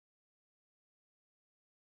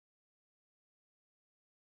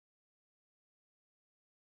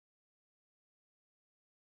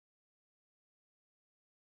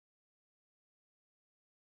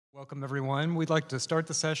Welcome, everyone. We'd like to start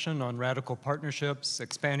the session on radical partnerships,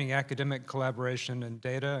 expanding academic collaboration in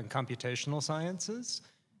data and computational sciences.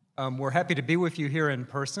 We're happy to be with you here in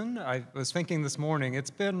person. I was thinking this morning,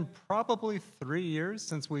 it's been probably 3 years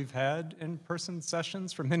since we've had in-person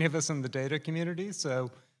sessions for many of us in the data community,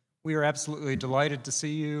 so we are absolutely delighted to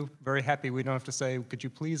see you. Very happy we don't have to say, could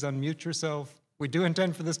you please unmute yourself? We do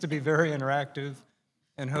intend for this to be very interactive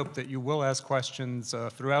and hope that you will ask questions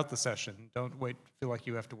throughout the session. Don't feel like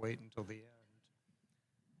you have to wait until the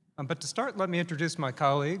end. But to start, let me introduce my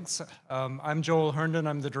colleagues. I'm Joel Herndon.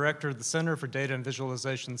 I'm the director of the Center for Data and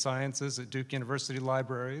Visualization Sciences at Duke University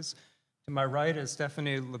Libraries. To my right is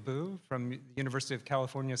Stephanie Labou from the University of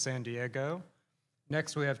California, San Diego.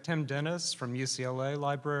 Next, we have Tim Dennis from UCLA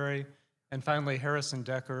Library. And finally, Harrison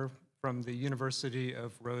Dekker from the University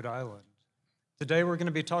of Rhode Island. Today, we're going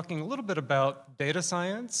to be talking a little bit about data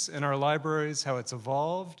science in our libraries, how it's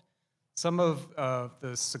evolved, some of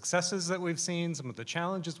the successes that we've seen, some of the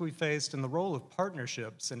challenges we faced, and the role of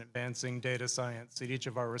partnerships in advancing data science at each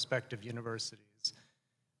of our respective universities.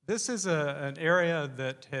 This is an area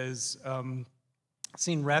that has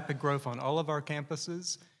seen rapid growth on all of our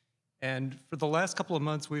campuses, and for the last couple of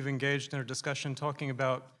months, we've engaged in a discussion talking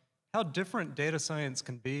about how different data science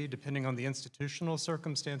can be depending on the institutional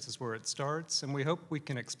circumstances where it starts, and we hope we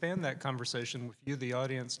can expand that conversation with you, the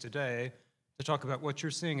audience, today to talk about what you're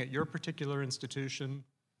seeing at your particular institution,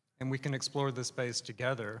 and we can explore this space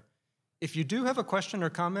together. If you do have a question or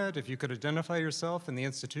comment, if you could identify yourself and the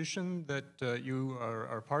institution that you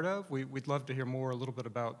are part of, we'd love to hear more a little bit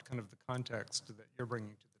about kind of the context that you're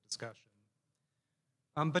bringing to the discussion.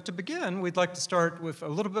 But to begin, we'd like to start with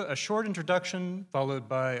a short introduction, followed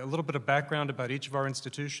by a little bit of background about each of our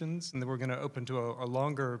institutions, and then we're going to open to a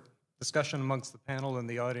longer discussion amongst the panel and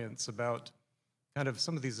the audience about kind of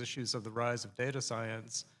some of these issues of the rise of data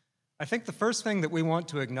science. I think the first thing that we want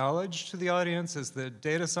to acknowledge to the audience is that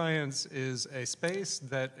data science is a space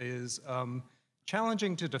that is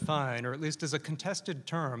challenging to define, or at least is a contested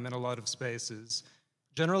term in a lot of spaces.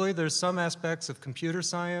 Generally, there's some aspects of computer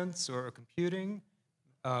science or computing,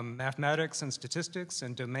 mathematics and statistics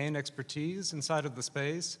and domain expertise inside of the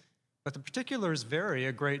space, but the particulars vary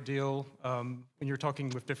a great deal when you're talking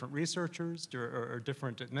with different researchers or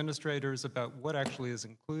different administrators about what actually is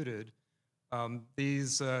included.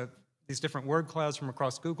 These different word clouds from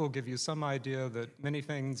across Google give you some idea that many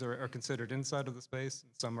things are considered inside of the space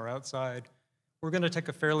and some are outside. We're going to take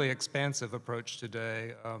a fairly expansive approach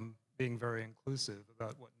today, being very inclusive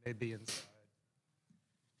about what may be inside.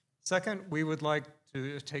 Second, we would like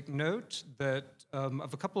to take note that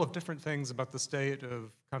of a couple of different things about the state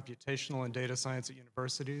of computational and data science at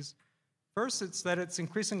universities. First, it's that it's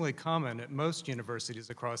increasingly common at most universities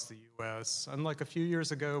across the US. Unlike a few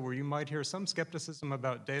years ago where you might hear some skepticism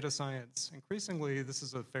about data science, increasingly this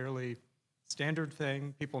is a fairly standard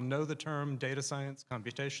thing. People know the term data science,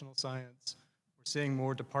 computational science. We're seeing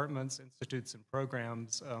more departments, institutes, and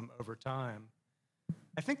programs over time.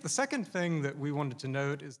 I think the second thing that we wanted to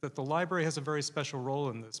note is that the library has a very special role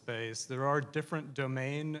in this space. There are different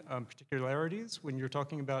domain particularities when you're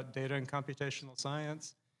talking about data and computational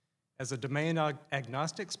science. As a domain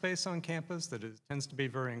agnostic space on campus that tends to be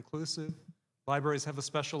very inclusive, libraries have a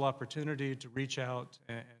special opportunity to reach out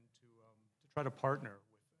and to try to partner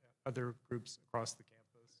with other groups across the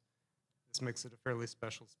campus. This makes it a fairly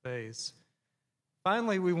special space.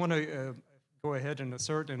 Finally, we want to go ahead and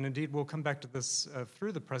assert, and indeed we'll come back to this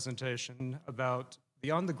through the presentation, about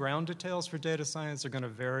the on-the-ground details for data science are going to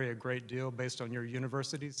vary a great deal based on your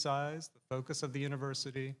university's size, the focus of the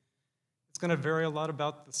university. It's going to vary a lot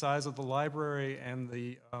about the size of the library and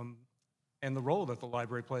the role that the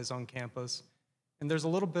library plays on campus. And there's a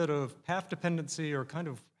little bit of path dependency or kind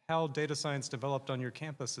of how data science developed on your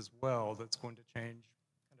campus as well that's going to change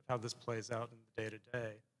kind of how this plays out in the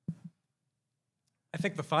day-to-day. I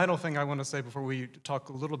think the final thing I want to say before we talk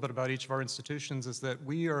a little bit about each of our institutions is that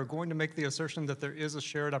we are going to make the assertion that there is a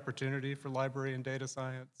shared opportunity for library and data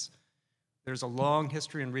science. There's a long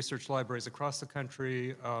history in research libraries across the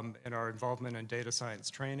country in our involvement in data science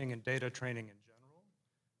training and data training in general.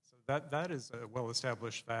 So that is a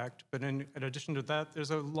well-established fact. But in addition to that,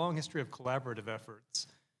 there's a long history of collaborative efforts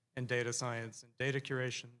in data science and data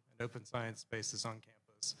curation and open science spaces on campus.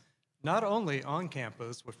 Not only on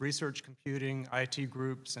campus with research computing, IT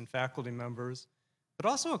groups, and faculty members, but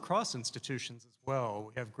also across institutions as well.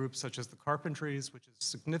 We have groups such as the Carpentries, which has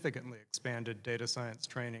significantly expanded data science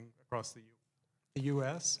training across the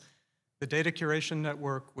US. The Data Curation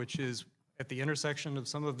Network, which is at the intersection of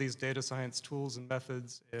some of these data science tools and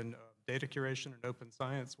methods in data curation and open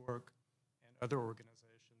science work, and other organizations.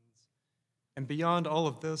 And beyond all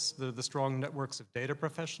of this, there are the strong networks of data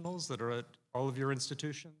professionals that are at all of your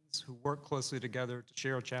institutions who work closely together to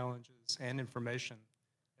share challenges and information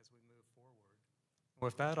as we move forward.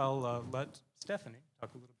 With that, I'll let Stephanie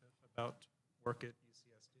talk a little bit about work at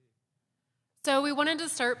UCSD. So we wanted to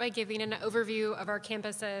start by giving an overview of our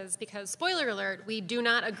campuses because, spoiler alert, we do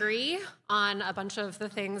not agree on a bunch of the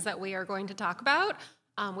things that we are going to talk about,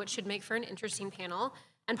 which should make for an interesting panel.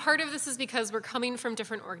 And part of this is because we're coming from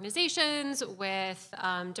different organizations with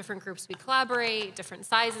different groups we collaborate, different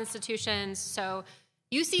size institutions. So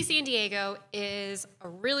UC San Diego is a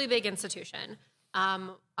really big institution.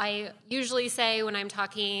 I usually say when I'm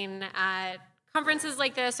talking at conferences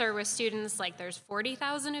like this or with students, like there's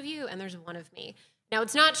 40,000 of you and there's one of me. Now,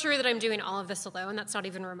 it's not true that I'm doing all of this alone. That's not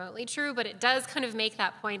even remotely true, but it does kind of make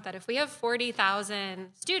that point that if we have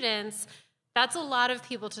 40,000 students, that's a lot of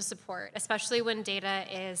people to support, especially when data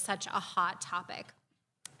is such a hot topic.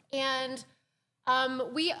 And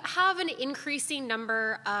we have an increasing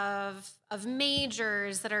number of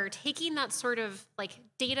majors that are taking that sort of like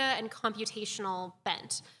data and computational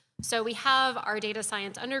bent. So we have our data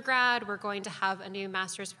science undergrad. We're going to have a new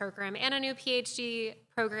master's program and a new PhD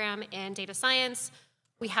program in data science.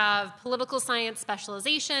 We have political science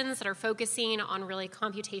specializations that are focusing on really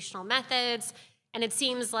computational methods. And it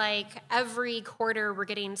seems like every quarter we're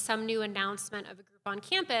getting some new announcement of a group on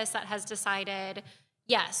campus that has decided,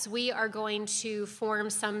 yes, we are going to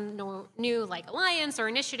form some new like alliance or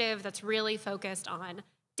initiative that's really focused on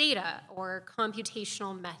data or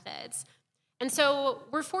computational methods. And so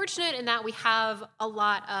we're fortunate in that we have a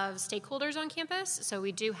lot of stakeholders on campus. So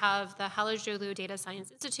we do have the Halaj-Jolu Data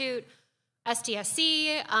Science Institute,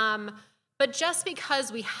 SDSC, but just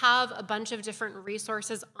because we have a bunch of different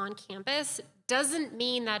resources on campus doesn't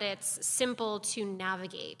mean that it's simple to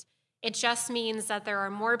navigate. It just means that there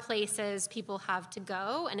are more places people have to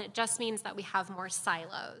go, and it just means that we have more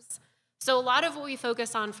silos. So a lot of what we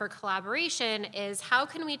focus on for collaboration is how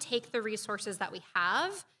can we take the resources that we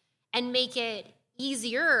have and make it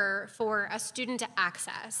easier for a student to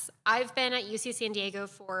access. I've been at UC San Diego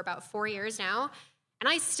for about 4 years now, and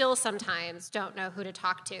I still sometimes don't know who to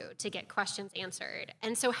talk to get questions answered.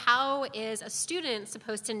 And so how is a student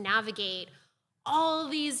supposed to navigate all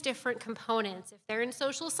these different components? If they're in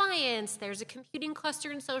social science, there's a computing cluster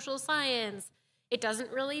in social science. It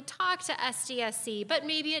doesn't really talk to SDSC, but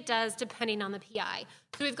maybe it does depending on the PI.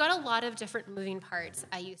 So we've got a lot of different moving parts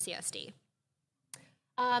at UCSD.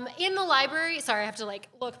 In the library, sorry, I have to like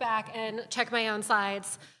look back and check my own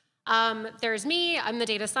slides. There's me, I'm the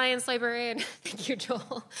data science librarian. Thank you,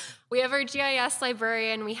 Joel. We have our GIS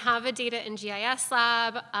librarian. We have a data and GIS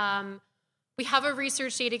lab. We have a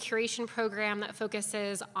research data curation program that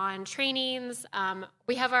focuses on trainings.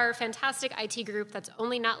 We have our fantastic IT group that's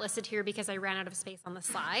only not listed here because I ran out of space on the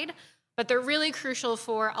slide, but they're really crucial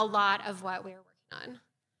for a lot of what we're working on.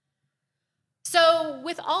 So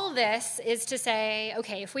with all this is to say,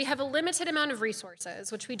 okay, if we have a limited amount of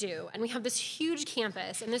resources, which we do, and we have this huge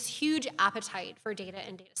campus and this huge appetite for data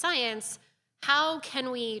and data science, how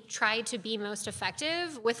can we try to be most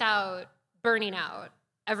effective without burning out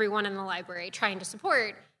everyone in the library trying to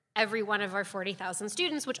support every one of our 40,000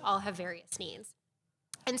 students, which all have various needs?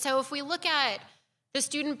 And so if we look at the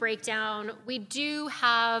student breakdown, we do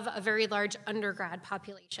have a very large undergrad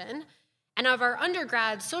population. And of our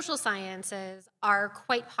undergrads, social sciences are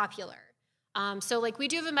quite popular. So like we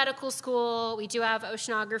do have a medical school, we do have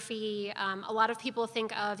oceanography. A lot of people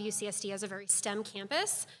think of UCSD as a very STEM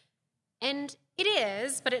campus. And it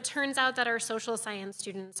is, but it turns out that our social science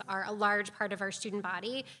students are a large part of our student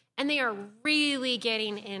body, and they are really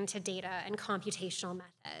getting into data and computational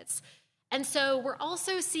methods. And so we're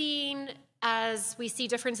also seeing, as we see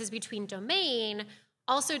differences between domain,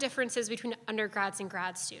 also differences between undergrads and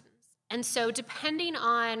grad students. And so depending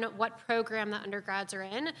on what program the undergrads are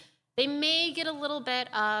in, they may get a little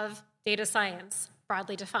bit of data science,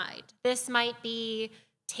 broadly defined. This might be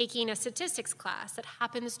taking a statistics class that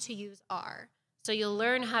happens to use R. So you'll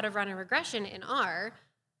learn how to run a regression in R,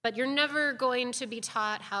 but you're never going to be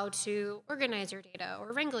taught how to organize your data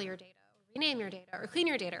or wrangle your data or rename your data or clean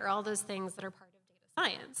your data or all those things that are part of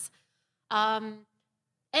data science.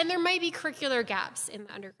 And there might be curricular gaps in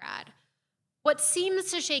the undergrad. What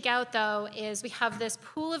seems to shake out, though, is we have this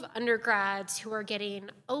pool of undergrads who are getting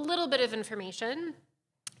a little bit of information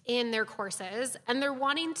in their courses, and they're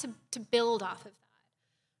wanting to build off of that.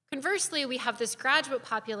 Conversely, we have this graduate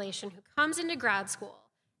population who comes into grad school,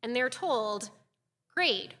 and they're told,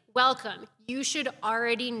 great, welcome, you should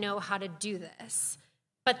already know how to do this.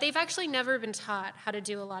 But they've actually never been taught how to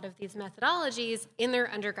do a lot of these methodologies in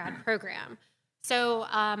their undergrad program. So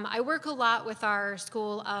I work a lot with our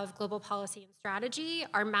School of Global Policy and Strategy,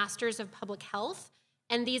 our Masters of Public Health,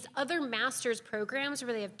 and these other master's programs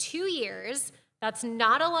where they have 2 years. That's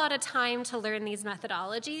not a lot of time to learn these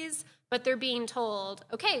methodologies, but they're being told,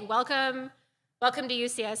 okay, welcome to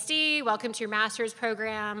UCSD, welcome to your master's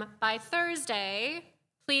program. By Thursday,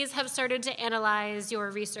 please have started to analyze your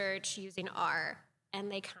research using R.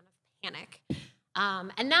 And they kind of panic.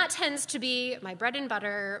 And that tends to be my bread and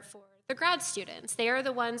butter for the grad students. They are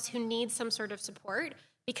the ones who need some sort of support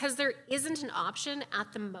because there isn't an option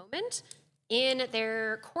at the moment in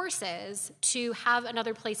their courses to have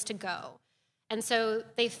another place to go. And so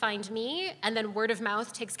they find me, and then word of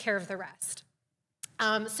mouth takes care of the rest.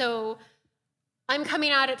 So I'm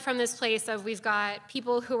coming at it from this place of we've got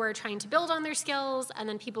people who are trying to build on their skills, and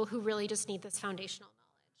then people who really just need this foundational knowledge.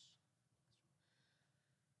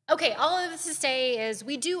 Okay, all of this to say is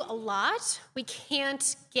we do a lot. We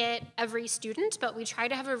can't get every student, but we try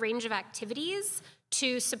to have a range of activities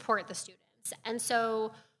to support the students. And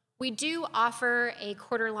so we do offer a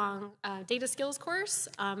quarter-long data skills course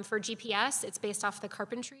for GPS. It's based off the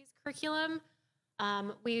carpentries curriculum.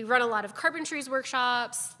 We run a lot of carpentries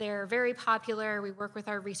workshops. They're very popular. We work with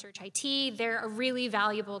our research IT. They're a really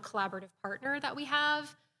valuable collaborative partner that we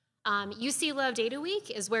have. UC Love Data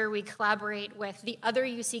Week is where we collaborate with the other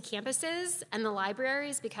UC campuses and the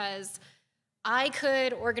libraries because I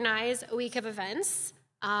could organize a week of events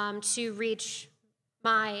to reach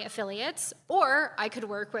my affiliates, or I could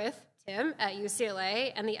work with Tim at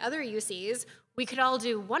UCLA and the other UCs. We could all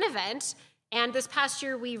do one event, and this past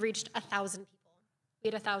year we reached 1,000 people. We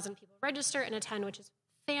had 1,000 people register and attend, which is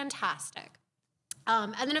fantastic.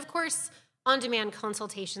 And then, of course, on-demand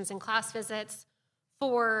consultations and class visits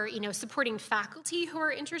for supporting faculty who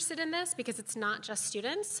are interested in this, because it's not just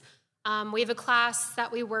students. We have a class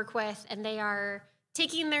that we work with, and they are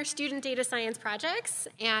taking their student data science projects,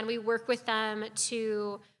 and we work with them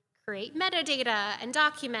to create metadata and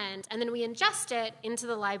document, and then we ingest it into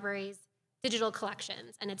the library's digital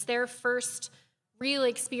collections. And it's their first real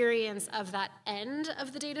experience of that end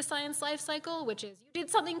of the data science life cycle, which is you did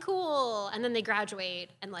something cool, and then they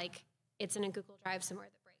graduate, and it's in a Google Drive somewhere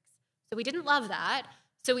that breaks. So we didn't love that.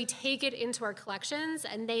 So we take it into our collections,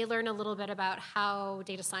 and they learn a little bit about how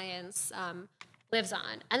data science lives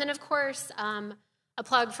on. And then, of course, a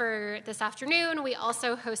plug for this afternoon, we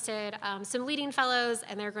also hosted some leading fellows,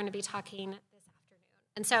 and they're going to be talking this afternoon.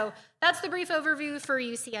 And so that's the brief overview for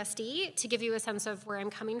UCSD to give you a sense of where I'm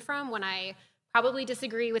coming from when I probably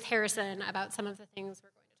disagree with Harrison about some of the things we're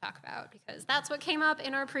going to talk about, because that's what came up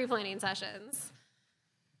in our pre-planning sessions.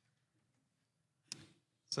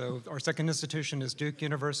 So our second institution is Duke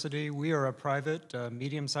University. We are a private,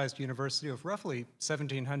 medium-sized university of roughly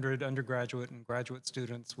 1,700 undergraduate and graduate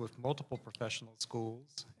students with multiple professional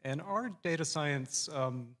schools. And our data science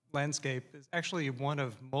landscape is actually one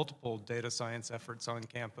of multiple data science efforts on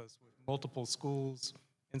campus with multiple schools,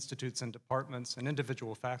 institutes, and departments, and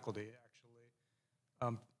individual faculty,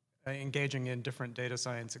 actually, engaging in different data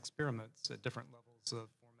science experiments at different levels of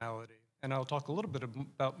formality. And I'll talk a little bit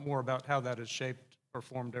more about how that has shaped or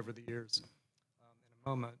formed over the years in a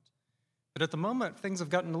moment. But at the moment, things have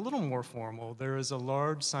gotten a little more formal. There is a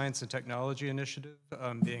large science and technology initiative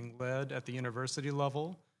being led at the university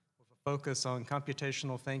level with a focus on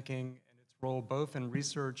computational thinking and its role both in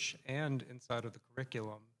research and inside of the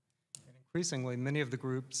curriculum. And increasingly, many of the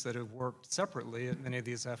groups that have worked separately at many of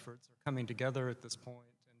these efforts are coming together at this point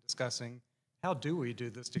and discussing how do we do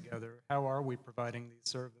this together? How are we providing these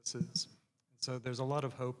services? And so there's a lot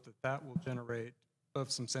of hope that that will generate both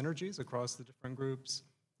some synergies across the different groups,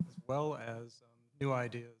 as well as new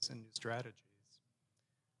ideas and new strategies.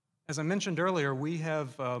 As I mentioned earlier, we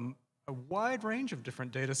have a wide range of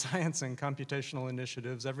different data science and computational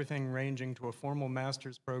initiatives, everything ranging to a formal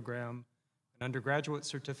master's program, an undergraduate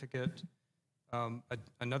certificate,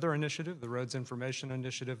 another initiative, the Rhodes Information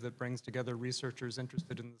Initiative, that brings together researchers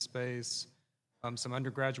interested in the space, some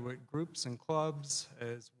undergraduate groups and clubs,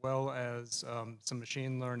 as well as some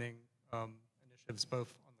machine learning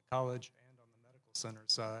both on the college and on the medical center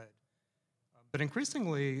side. But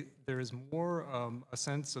increasingly, there is more a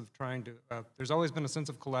sense of trying to, there's always been a sense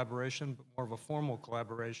of collaboration, but more of a formal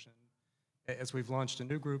collaboration, as we've launched a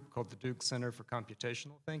new group called the Duke Center for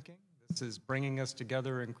Computational Thinking. This is bringing us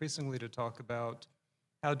together increasingly to talk about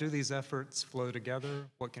how do these efforts flow together,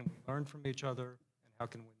 what can we learn from each other, and how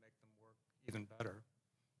can we make them work even better.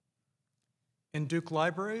 In Duke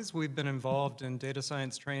Libraries, we've been involved in data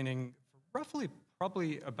science training roughly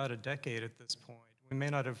probably about a decade at this point. We may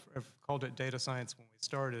not have called it data science when we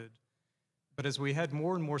started, But as we had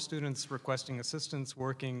more and more students requesting assistance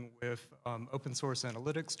working with open source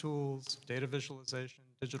analytics tools, data visualization,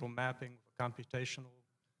 digital mapping with a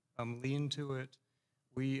computational lean to it,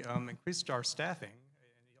 we increased our staffing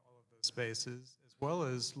in all of those spaces, as well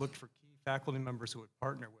as looked for key faculty members who would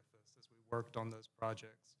partner with us as we worked on those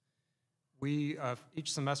projects. We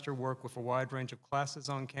each semester work with a wide range of classes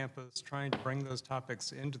on campus, trying to bring those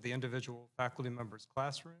topics into the individual faculty member's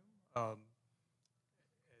classroom, as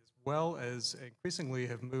well as increasingly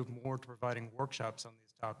have moved more to providing workshops on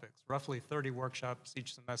these topics. Roughly 30 workshops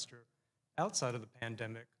each semester outside of the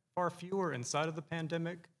pandemic, far fewer inside of the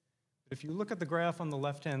pandemic. But if you look at the graph on the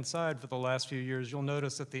left-hand side for the last few years, you'll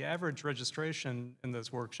notice that the average registration in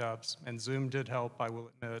those workshops, and Zoom did help, I will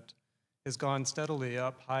admit, has gone steadily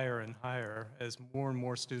up higher and higher as more and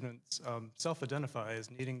more students self-identify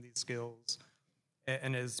as needing these skills.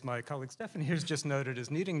 And as my colleague Stephanie has just noted,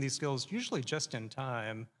 is needing these skills usually just in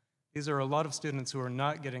time. These are a lot of students who are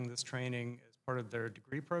not getting this training as part of their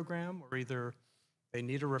degree program, or either they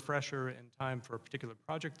need a refresher in time for a particular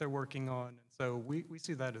project they're working on. And so we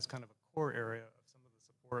see that as kind of a core area of some of the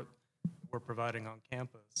support that we're providing on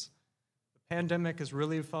campus. The pandemic has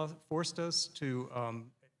really forced us to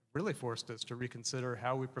reconsider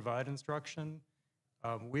how we provide instruction.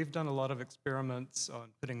 We've done a lot of experiments on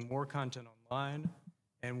putting more content online,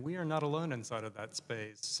 and we are not alone inside of that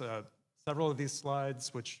space. Several of these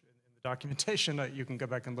slides, which in the documentation, you can go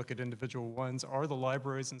back and look at individual ones, are the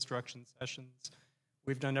library's instruction sessions.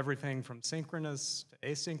 We've done everything from synchronous to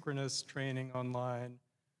asynchronous training online.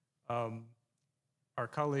 Our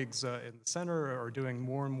colleagues in the center are doing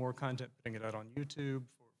more and more content, putting it out on YouTube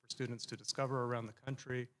for students to discover around the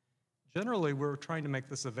country. Generally, we're trying to make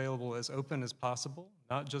this available as open as possible,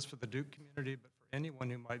 not just for the Duke community, but for anyone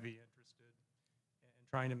who might be interested, and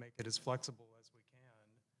trying to make it as flexible as we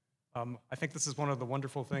can. I think this is one of the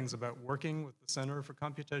wonderful things about working with the Center for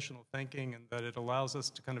Computational Thinking, and that it allows us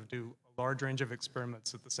to kind of do a large range of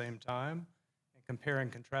experiments at the same time and compare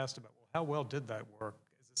and contrast about, well, how well did that work?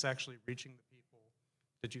 Is this actually reaching the people?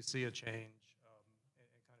 Did you see a change in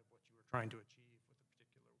kind of what you were trying to achieve with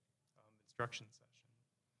a particular instruction session?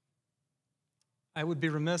 I would be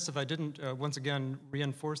remiss if I didn't, once again,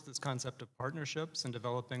 reinforce this concept of partnerships in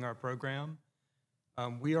developing our program.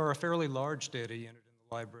 We are a fairly large data unit in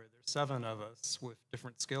the library. There's 7 of us with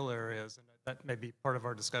different skill areas, and that may be part of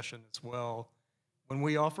our discussion as well. When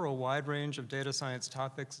we offer a wide range of data science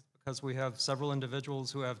topics, it's because we have several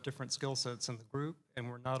individuals who have different skill sets in the group, and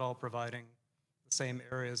we're not all providing the same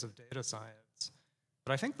areas of data science.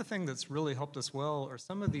 But I think the thing that's really helped us well are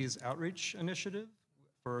some of these outreach initiatives.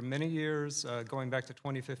 For many years, going back to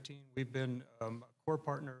 2015, we've been a core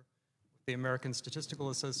partner with the American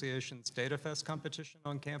Statistical Association's Data Fest competition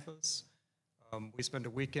on campus. We spend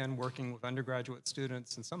a weekend working with undergraduate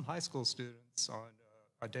students and some high school students on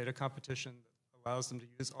a data competition that allows them to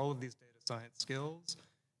use all of these data science skills,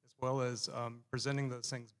 as well as presenting those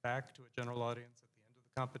things back to a general audience at the end of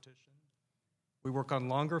the competition. We work on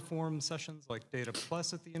longer form sessions like Data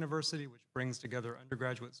Plus at the university, which brings together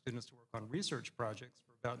undergraduate students to work on research projects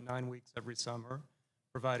for about 9 weeks every summer,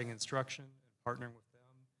 providing instruction and partnering with them.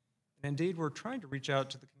 And indeed, we're trying to reach out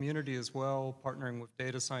to the community as well, partnering with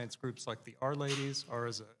data science groups like the R-Ladies, R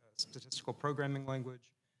as a statistical programming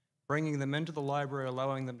language, bringing them into the library,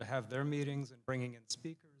 allowing them to have their meetings and bringing in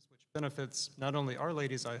speakers, which benefits not only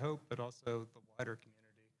R-Ladies, I hope, but also the wider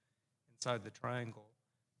community inside the triangle.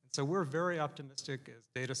 So we're very optimistic as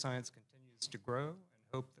data science continues to grow, and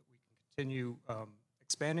hope that we can continue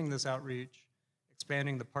expanding this outreach,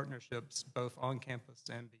 expanding the partnerships both on campus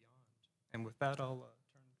and beyond. And with that, I'll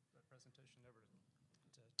turn the presentation over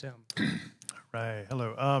to Tim. Right,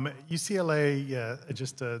 hello. UCLA,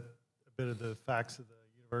 just a bit of the facts of the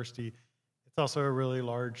university. It's also a really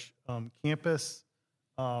large campus,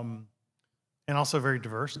 and also a very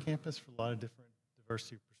diverse campus for a lot of different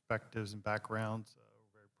diversity of perspectives and backgrounds.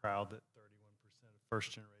 Proud that 31% of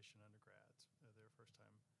first-generation undergrads, their first time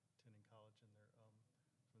attending college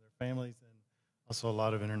from their families, and also a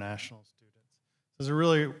lot of international students. So there's a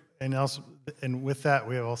really, and with that,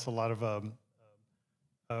 we have also a lot of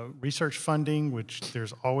research funding, which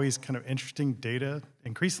there's always kind of interesting data,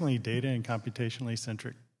 increasingly data and computationally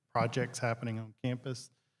centric projects happening on campus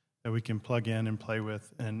that we can plug in and play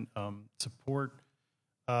with and support.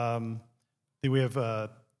 We have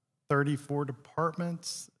 34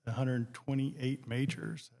 departments, 128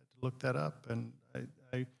 majors. I had to look that up, and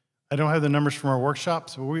I don't have the numbers from our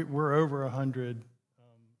workshops, but we're over 100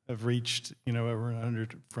 have reached, over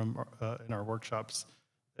 100 from in our workshops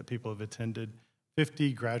that people have attended.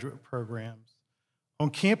 50 graduate programs. On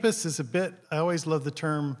campus is a bit, I always love the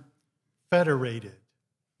term federated,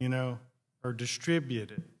 or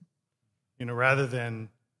distributed, rather than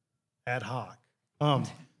ad hoc.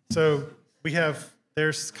 So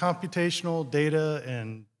there's computational data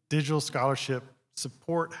and digital scholarship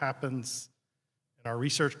support happens in our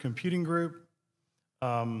research computing group.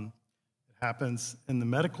 It happens in the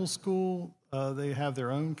medical school. They have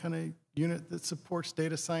their own kind of unit that supports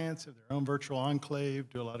data science, have their own virtual enclave,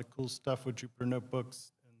 do a lot of cool stuff with Jupyter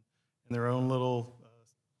Notebooks in their own little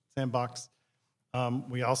sandbox.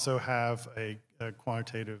 We also have a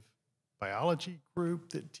quantitative biology group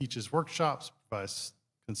that teaches workshops, provides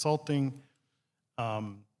consulting.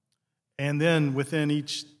 And then within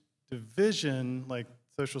each division, like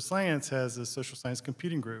social science has a social science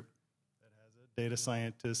computing group that has a data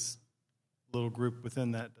scientist little group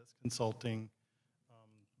within that does consulting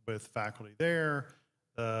with faculty there.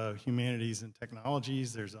 Humanities and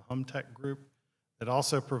technologies, there's a HumTech group that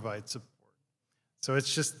also provides support. So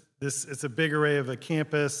it's just it's a big array of a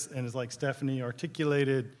campus, and it's like Stephanie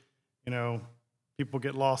articulated, people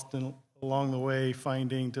get lost along the way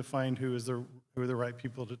to find who are the right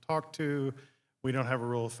people to talk to. We don't have a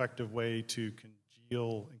real effective way to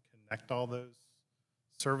congeal and connect all those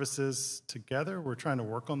services together. We're trying to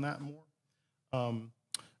work on that more.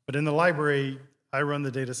 But in the library, I run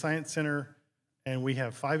the Data Science Center, and we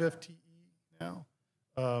have 5 FTE now,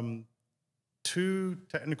 2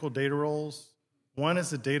 technical data roles. One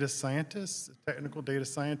is a data scientist, a technical data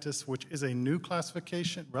scientist, which is a new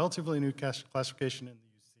classification, relatively new classification in the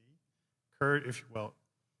UC.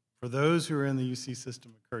 For those who are in the UC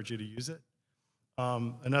system, I encourage you to use it.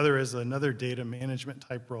 Another is another data management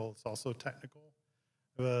type role. It's also technical.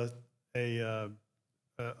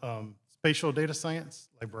 Spatial data science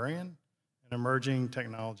librarian, and emerging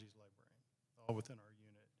technologies librarian, all within our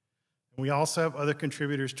unit. And we also have other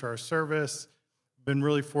contributors to our service. Been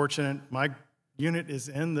really fortunate. My unit is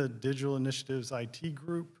in the Digital Initiatives IT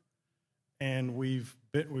group, and we've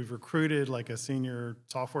recruited like a senior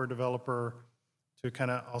software developer to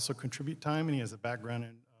kind of also contribute time, and he has a background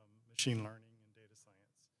in machine learning and data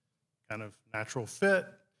science. Kind of natural fit.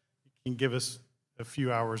 He can give us a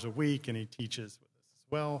few hours a week, and he teaches with us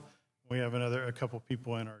as well. We have a couple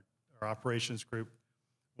people in our operations group.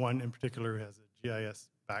 One in particular who has a GIS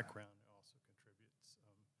background who also contributes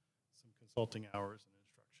some consulting hours and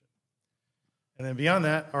instruction. And then beyond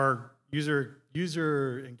that, our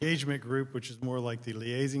user engagement group, which is more like the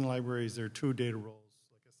liaising libraries, there are 2 data roles,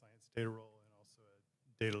 like a science data role and also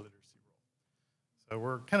a data literacy role. So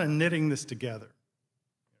we're kind of knitting this together.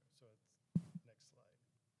 So next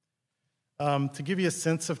slide. To give you a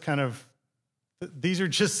sense of kind of, these are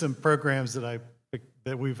just some programs that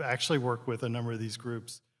we've actually worked with a number of these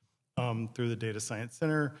groups through the Data Science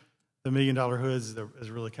Center. The $1 Million Hoods is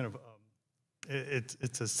really kind of,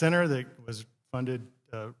 it's a center that was funded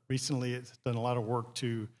recently. It's done a lot of work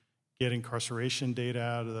to get incarceration data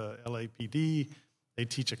out of the LAPD. They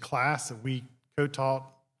teach a class that we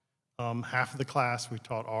co-taught. Half of the class we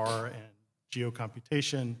taught R and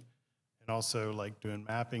geocomputation, and also like doing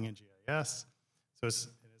mapping and GIS. So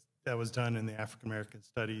that was done in the African American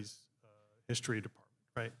Studies History Department,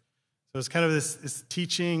 right? So it's kind of this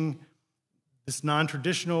teaching this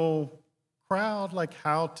non-traditional crowd like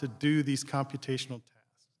how to do these computational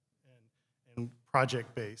tasks and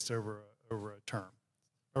project-based over a term,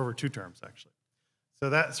 over 2 terms actually.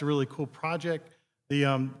 So that's a really cool project. The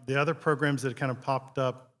other programs that kind of popped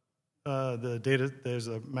up, there's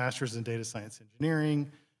a master's in data science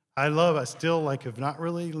engineering. I still have not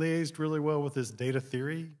really liaised really well with this data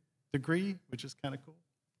theory degree, which is kind of cool.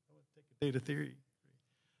 I want to take a data theory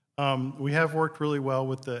degree. We have worked really well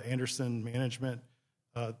with the Anderson Management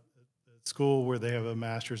School, where they have a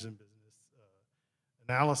master's in business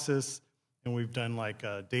analysis, and we've done like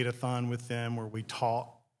a datathon with them where we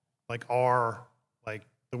taught like R like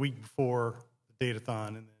the week before the datathon,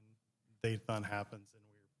 and then the datathon happens, and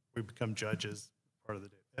we become judges part of the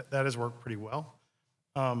day. That has worked pretty well.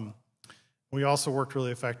 We also worked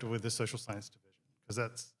really effectively with the social science division,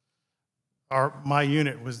 because my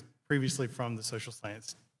unit was previously from the social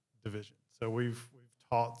science division. So we've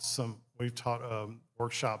taught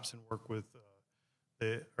workshops and work with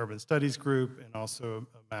the urban studies group, and also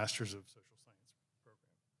a master's of social science program.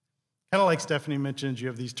 Kind of like Stephanie mentioned, you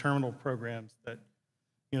have these terminal programs that,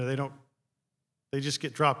 they just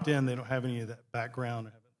get dropped in. They don't have any of that background, or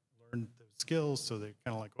haven't learned those skills. So they're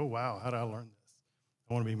kind of like, oh wow, how did I learn this?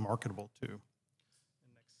 I want to be marketable too.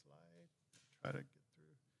 Next slide. Try to get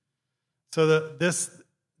through. So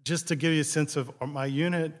just to give you a sense of my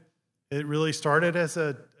unit, it really started as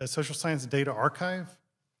a social science data archive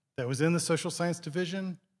that was in the social science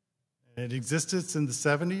division. And it existed in the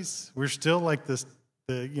 70s. We're still like the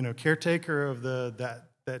caretaker of that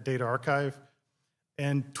that data archive.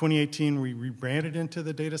 In 2018, we rebranded into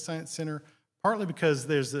the Data Science Center, partly because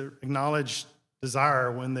there's an acknowledged desire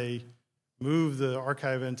when they moved the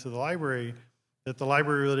archive into the library that the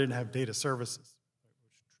library really didn't have data services,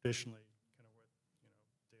 which traditionally kind of what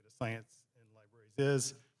data science in libraries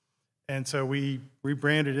is. And so we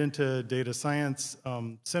rebranded into Data Science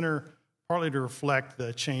Center, partly to reflect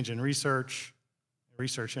the change in research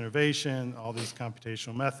innovation, all these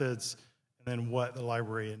computational methods, and then what the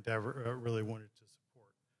library endeavor really wanted to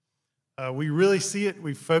support. We really see it,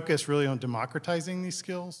 we focus really on democratizing these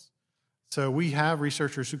skills. So we have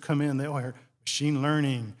researchers who come in, they hear machine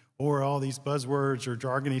learning or all these buzzwords or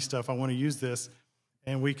jargony stuff, I want to use this,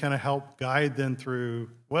 and we kind of help guide them through,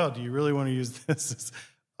 well, do you really want to use this?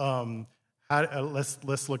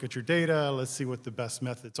 Let's look at your data, let's see what the best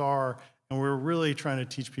methods are, and we're really trying to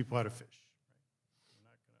teach people how to fish.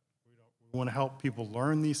 We want to help people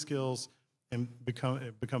learn these skills and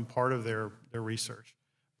become part of their research.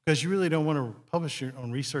 Because you really don't want to publish your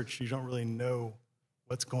own research, you don't really know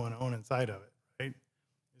what's going on inside of it, right?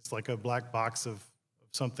 It's like a black box of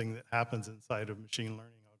something that happens inside of a machine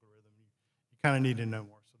learning algorithm. You kind of need to know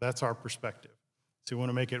more. So that's our perspective. So we want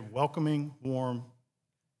to make it welcoming, warm,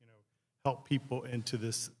 help people into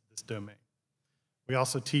this domain. We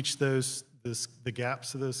also teach the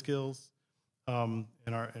gaps of those skills in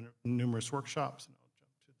numerous workshops. And I'll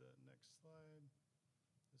jump to the next slide.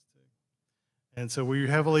 And so we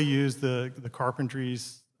heavily use the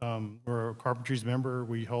carpentries. We're a carpentries member.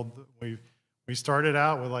 We started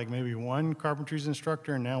out with like maybe one carpentries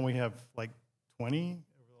instructor, and now we have like 20 over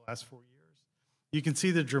the last 4 years. You can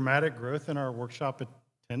see the dramatic growth in our workshop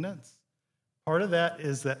attendance. Part of that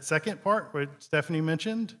is that second part, what Stephanie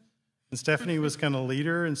mentioned. And Stephanie was kind of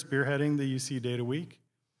leader in spearheading the UC Data Week.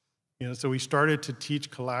 So we started to teach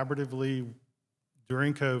collaboratively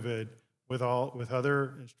during COVID with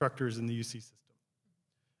other instructors in the UC system.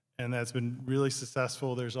 And that's been really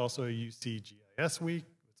successful. There's also a UC GIS week.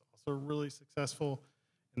 It's also really successful.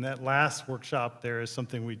 And that last workshop there is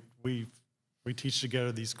something we teach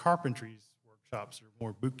together, these carpentries workshops, or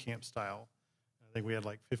more boot camp style. I think we had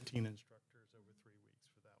like 15 instructors over 3 weeks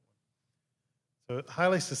for that one. So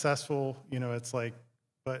highly successful, it's like,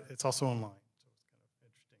 but it's also online. So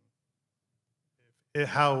it's kind of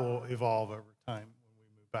interesting how it will evolve over time when we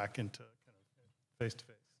move back into kind of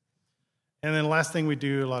face-to-face. And then the last thing we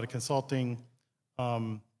do, a lot of consulting.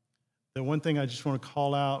 The one thing I just want to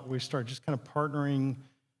call out, we start just kind of partnering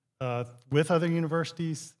with other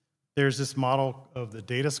universities. There's this model of the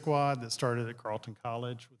data squad that started at Carleton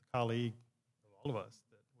College with a colleague, all of us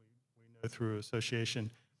that we know through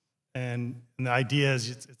association. And the idea is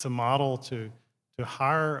it's a model to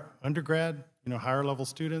hire undergrad, higher level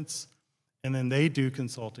students, and then they do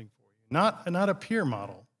consulting for you. Not a peer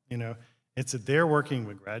model, It's that they're working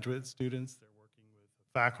with graduate students, they're working with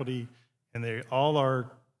faculty, and all our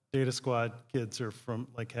data squad kids are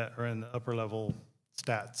are in the upper level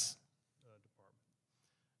stats department,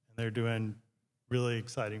 and they're doing really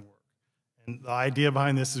exciting work. And the idea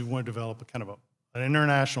behind this is we want to develop a kind of an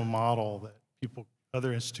international model that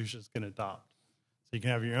other institutions can adopt. So you can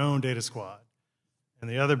have your own data squad. And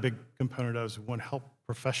the other big component of it is we want to help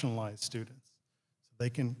professionalize students so they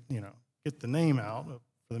can, get the name out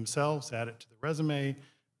for themselves, add it to the resume. We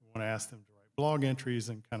want to ask them to write blog entries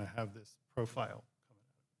and kind of have this profile coming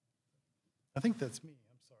out. I think that's me.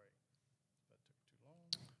 I'm sorry. That took too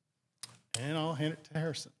long. And I'll hand it to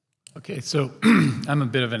Harrison. Okay, so I'm a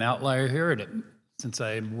bit of an outlier here. Since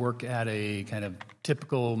I work at a kind of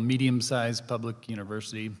typical medium-sized public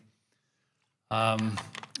university,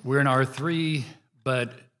 we're in R3,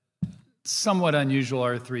 but somewhat unusual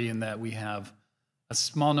R3 in that we have a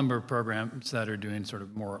small number of programs that are doing sort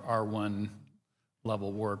of more R1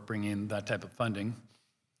 level work, bringing in that type of funding.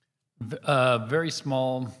 Very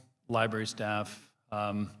small library staff,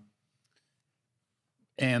 and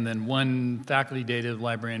then one faculty data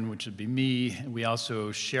librarian, which would be me. We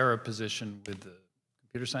also share a position with the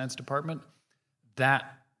computer science department.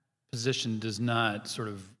 That position does not sort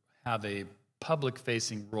of have a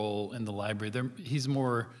public-facing role in the library. He's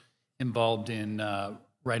more involved in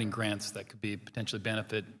writing grants that could be potentially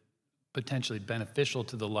beneficial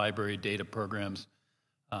to the library data programs.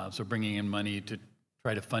 So bringing in money to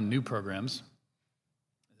try to fund new programs.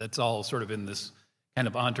 That's all sort of in this kind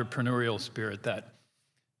of entrepreneurial spirit that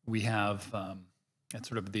we have at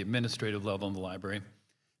sort of the administrative level in the library.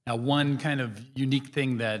 Now, one kind of unique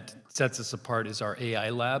thing that sets us apart is our AI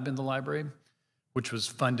lab in the library, which was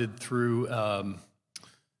funded through a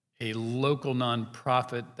local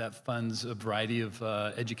nonprofit that funds a variety of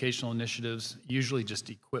educational initiatives, usually just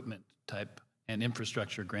equipment type and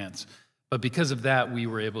infrastructure grants. But because of that, we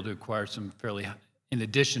were able to acquire some fairly, in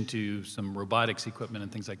addition to some robotics equipment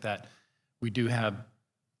and things like that, we do have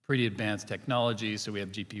pretty advanced technology. So we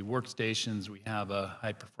have GPU workstations, we have a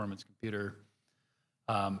high-performance computer.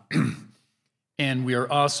 And we are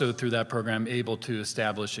also, through that program, able to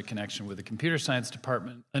establish a connection with the computer science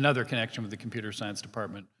department, another connection with the computer science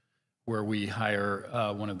department, where we hire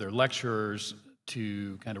one of their lecturers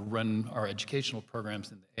to kind of run our educational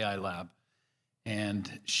programs in the AI lab.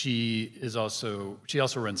 And she also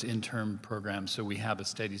runs intern programs, so we have a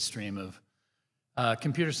steady stream of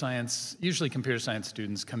computer science, usually computer science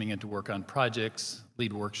students coming in to work on projects,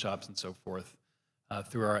 lead workshops, and so forth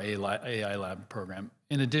through our AI lab program.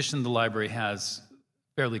 In addition, the library has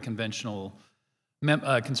fairly conventional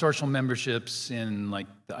consortial memberships in like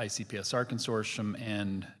the ICPSR consortium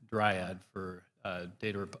and Dryad for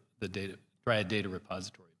the Dryad data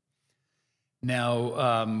repository.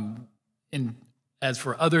 Now, as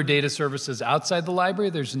for other data services outside the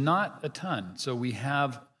library, there's not a ton. So we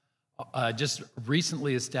have just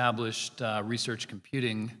recently established research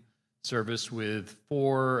computing service with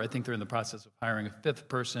 4, I think they're in the process of hiring a 5th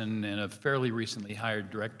person and a fairly recently hired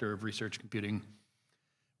director of research computing.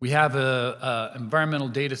 We have a environmental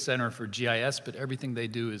data center for GIS, but everything they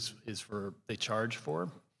do is they charge for,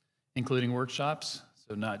 including workshops.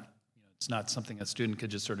 So it's not something a student could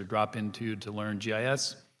just sort of drop into to learn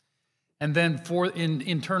GIS. And then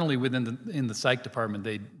internally in the psych department,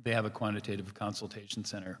 they have a quantitative consultation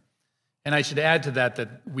center. And I should add to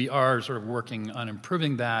that we are sort of working on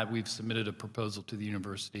improving that. We've submitted a proposal to the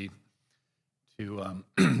university to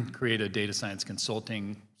create a data science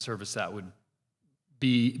consulting service that would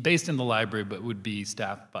be based in the library, but would be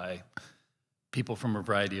staffed by people from a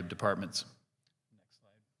variety of departments.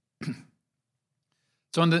 Next slide.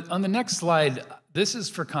 So on the next slide, this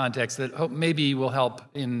is for context that maybe will help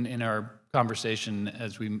in our conversation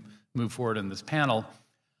as we move forward on this panel.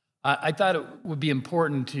 I thought it would be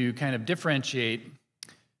important to kind of differentiate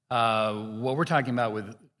what we're talking about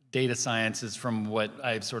with data sciences from what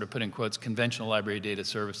I've sort of put in quotes, conventional library data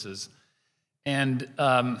services. And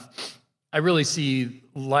I really see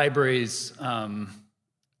libraries'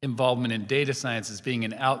 involvement in data science as being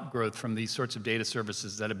an outgrowth from these sorts of data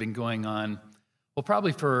services that have been going on, well,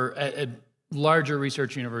 probably for at larger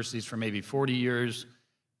research universities for maybe 40 years,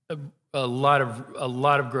 a lot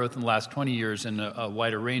of growth in the last 20 years in a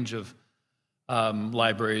wider range of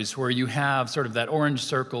libraries, where you have sort of that orange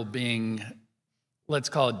circle being, let's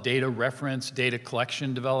call it data reference, data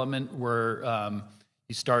collection development, where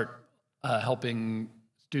you start helping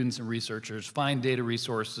students and researchers find data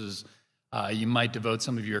resources. You might devote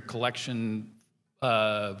some of your collection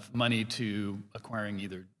of money to acquiring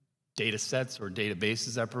either data sets or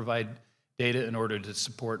databases that provide data in order to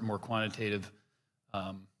support more quantitative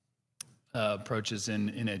approaches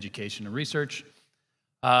in education and research.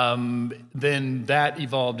 Then that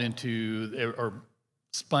evolved into, or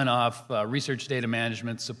spun off, research data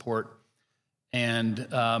management support. And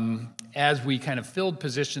as we kind of filled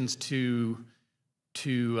positions to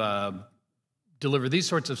deliver these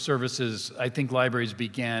sorts of services, I think libraries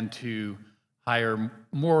began to hire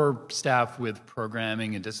more staff with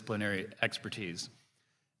programming and disciplinary expertise.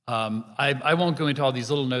 I won't go into all these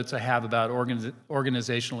little notes I have about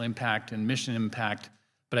organizational impact and mission impact,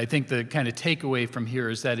 but I think the kind of takeaway from here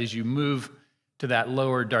is that as you move to that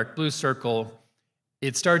lower dark blue circle,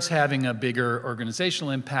 it starts having a bigger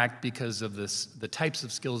organizational impact because of the types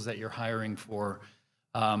of skills that you're hiring for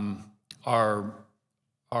are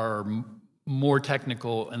more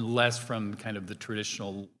technical and less from kind of the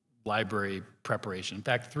traditional library preparation. In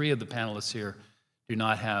fact, 3 of the panelists here do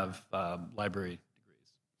not have library degrees.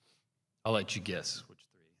 I'll let you guess which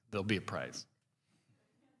 3. There'll be a prize.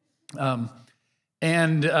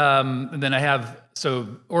 And then I have,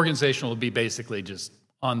 so organizational will be basically just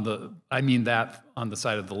on the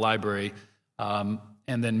side of the library. And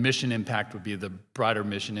then mission impact would be the broader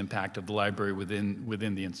mission impact of the library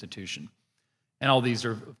within the institution. And all these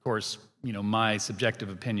are, of course, my subjective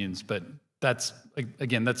opinions, but that's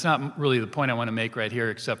not really the point I want to make right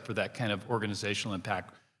here, except for that kind of organizational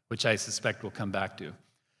impact, which I suspect we'll come back to.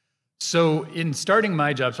 So in starting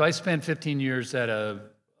my job, so I spent 15 years at a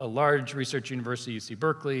large research university, UC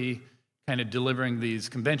Berkeley, kind of delivering these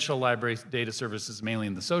conventional library data services, mainly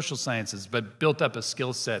in the social sciences, but built up a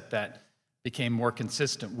skill set that became more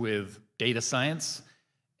consistent with data science,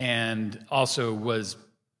 and also was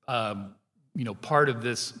part of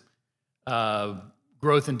this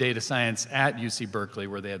growth in data science at UC Berkeley,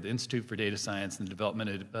 where they had the Institute for Data Science and the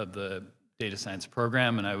development of the data science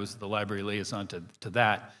program, and I was the library liaison to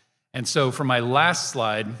that. And so for my last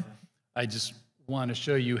slide, I just want to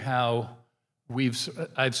show you how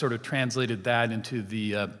I've sort of translated that into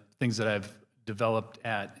the things that I've developed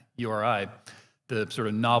at URI, the sort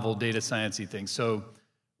of novel data sciencey things. So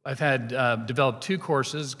I've had developed 2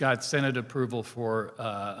 courses, got Senate approval for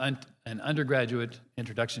an undergraduate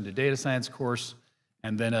introduction to data science course,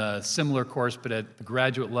 and then a similar course, but at the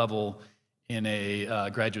graduate level in a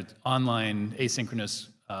graduate online asynchronous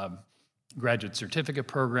graduate certificate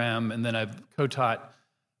program. And then I've co-taught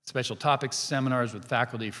special topics seminars with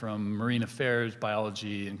faculty from marine affairs,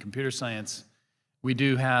 biology, and computer science. We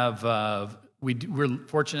do have, we're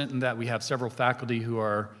fortunate in that we have several faculty who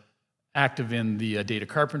are active in the data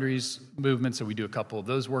carpentries movement, so we do a couple of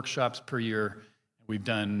those workshops per year. We've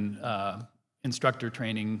done instructor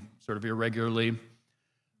training sort of irregularly.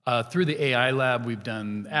 Through the AI lab, we've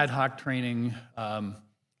done ad hoc training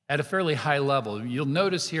at a fairly high level. You'll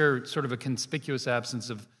notice here sort of a conspicuous absence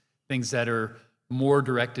of things that are more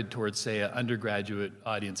directed towards, say, an undergraduate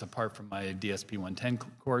audience, apart from my DSP 110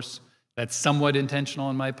 course. That's somewhat intentional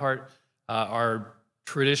on my part. Our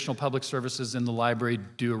traditional public services in the library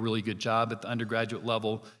do a really good job at the undergraduate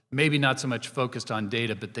level. Maybe not so much focused on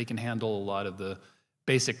data, but they can handle a lot of the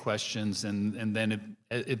basic questions. And then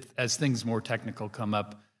as things more technical come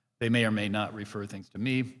up, they may or may not refer things to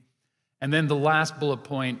me. And then the last bullet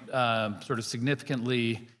point, sort of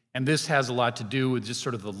significantly, and this has a lot to do with just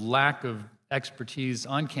sort of the lack of expertise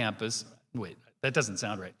on campus. Wait, that doesn't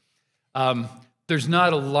sound right. There's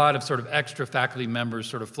not a lot of sort of extra faculty members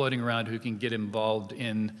sort of floating around who can get involved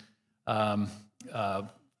in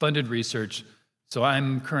funded research. So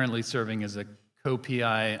I'm currently serving as a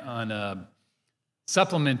co-PI on a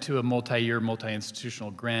supplement to a multi-year,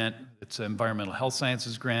 multi-institutional grant. It's an environmental health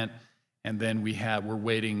sciences grant. And then we're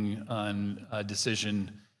waiting on a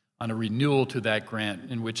decision on a renewal to that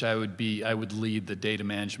grant, in which I would lead the data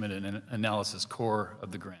management and analysis core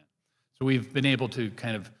of the grant. So we've been able to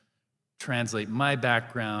kind of translate my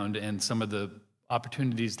background and some of the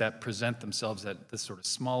opportunities that present themselves at this sort of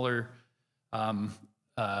smaller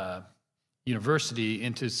university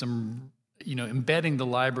into some, embedding the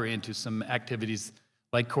library into some activities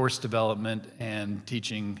like course development and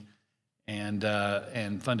teaching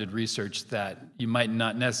and funded research that you might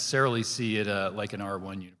not necessarily see at like an R1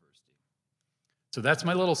 university. So that's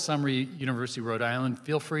my little summary, University of Rhode Island.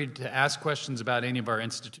 Feel free to ask questions about any of our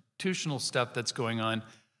institutional stuff that's going on.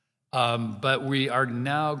 But we are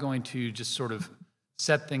now going to just sort of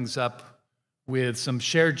set things up with some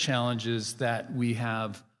shared challenges that we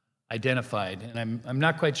have identified. And I'm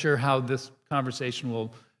not quite sure how this conversation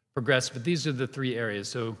will progress, but these are the 3 areas.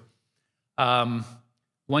 So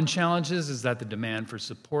one challenge is that the demand for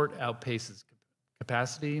support outpaces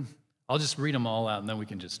capacity. I'll just read them all out, and then we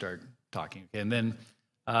can just start talking. Okay? And then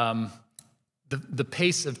the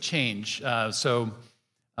pace of change.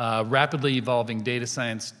 Rapidly evolving data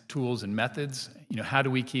science tools and methods. How do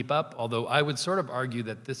we keep up? Although I would sort of argue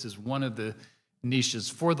that this is one of the niches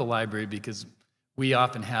for the library, because we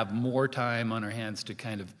often have more time on our hands to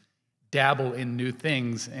kind of dabble in new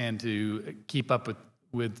things and to keep up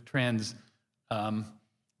with trends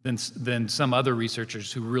than some other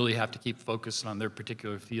researchers who really have to keep focused on their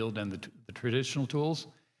particular field and the traditional tools.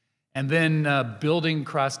 And then building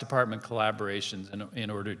cross-department collaborations in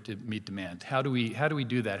order to meet demand. How do we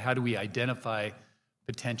do that? How do we identify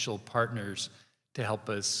potential partners to help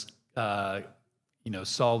us,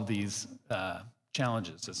 solve these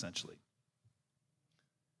challenges, essentially?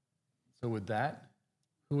 So with that,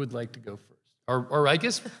 who would like to go first? Or I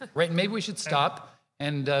guess, right? Maybe we should stop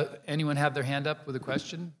and anyone have their hand up with a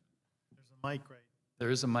question? There's a mic right. There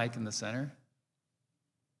is a mic in the center.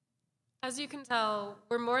 As you can tell,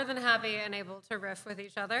 we're more than happy and able to riff with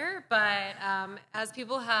each other, but as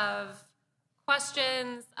people have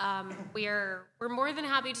questions, we're more than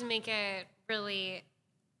happy to make it really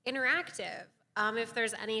interactive. If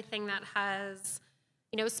there's anything that has,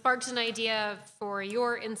 sparked an idea for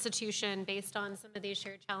your institution based on some of these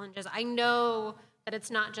shared challenges, I know that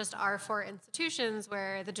it's not just our 4 institutions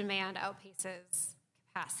where the demand outpaces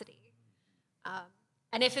capacity.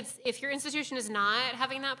 And if your institution is not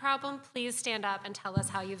having that problem, please stand up and tell us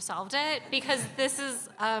how you've solved it, because this is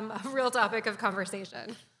a real topic of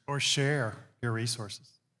conversation. Or share your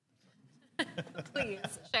resources. Please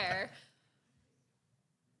share.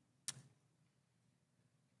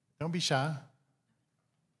 Don't be shy.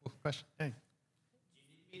 Question. Hey.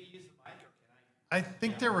 Do you need me to use the mic, or can I? I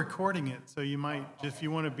think they're recording it, so you might, if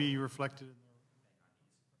you want to be reflected in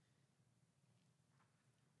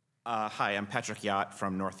Hi, I'm Patrick Yacht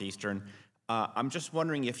from Northeastern. I'm just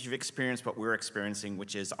wondering if you've experienced what we're experiencing,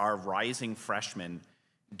 which is our rising freshmen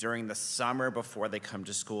during the summer before they come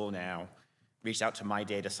to school now reached out to my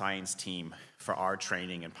data science team for our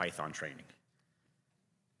training and Python training.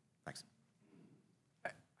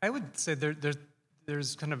 I would say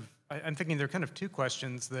there's kind of, I'm thinking there are kind of two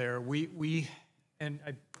questions there. And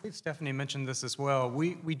I believe Stephanie mentioned this as well,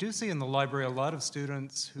 we do see in the library a lot of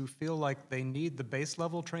students who feel like they need the base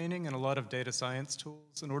level training and a lot of data science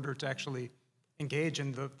tools in order to actually engage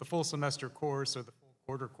in the full semester course or the full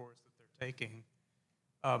quarter course that they're taking.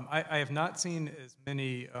 I have not seen as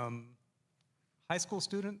many high school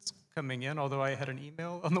students coming in, although I had an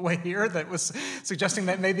email on the way here that was suggesting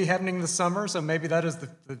that may be happening this summer, so maybe that is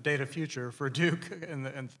the data future for Duke in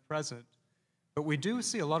the present. But we do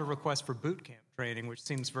see a lot of requests for boot camp training, which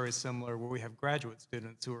seems very similar, where we have graduate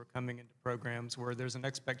students who are coming into programs where there's an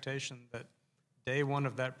expectation that day one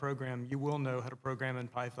of that program, you will know how to program in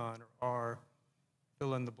Python or R,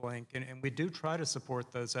 fill in the blank. And we do try to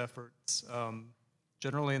support those efforts,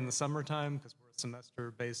 generally in the summertime, because we're a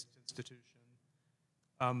semester-based institution.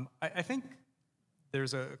 I think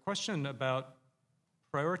there's a question about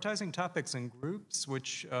prioritizing topics in groups,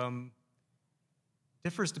 which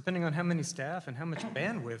differs depending on how many staff and how much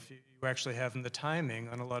bandwidth you actually have and the timing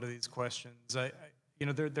on a lot of these questions.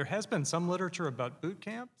 There has been some literature about boot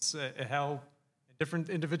camps, how different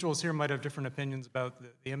individuals here might have different opinions about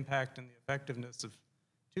the impact and the effectiveness of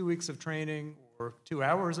 2 weeks of training or 2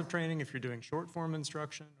 hours of training if you're doing short form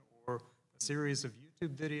instruction or a series of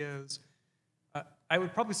YouTube videos. I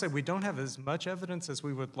would probably say we don't have as much evidence as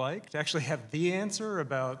we would like to actually have the answer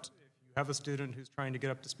about if you have a student who's trying to get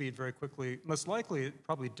up to speed very quickly. Most likely it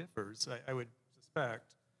probably differs, I would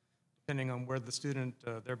suspect, depending on where the student,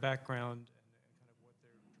 their background, and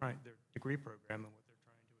kind of what their degree program and what they're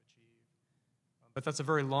trying to achieve. But that's a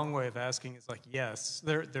very long way of asking. Is like, yes,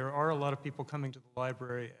 there are a lot of people coming to the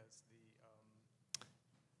library as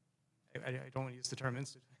I don't want to use the term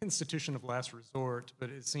institution of last resort, but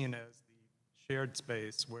it's seen as the shared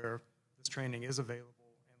space where this training is available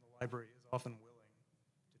and the library is often willing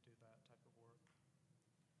to do that type of work.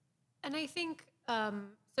 And I think,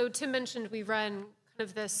 so Tim mentioned we run kind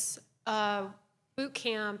of this boot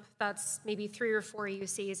camp that's maybe 3 or 4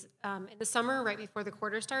 UCs in the summer right before the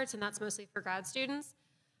quarter starts, and that's mostly for grad students.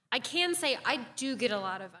 I can say I do get a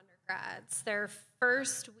lot of undergrads. Their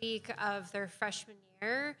first week of their freshman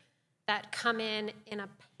year that come in a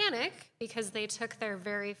panic because they took their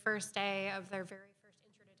very first day of their very first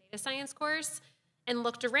Intro to Data Science course and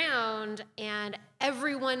looked around, and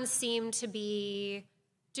everyone seemed to be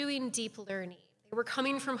doing deep learning. They were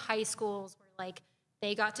coming from high schools where, like,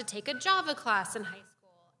 they got to take a Java class in high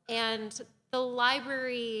school, and the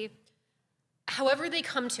library, however they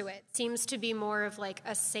come to it, seems to be more of like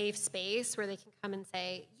a safe space where they can come and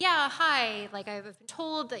say, yeah, hi, like I've been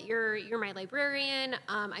told that you're my librarian.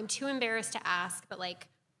 I'm too embarrassed to ask, but like,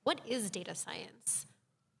 what is data science?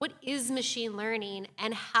 What is machine learning?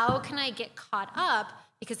 And how can I get caught up?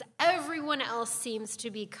 Because everyone else seems to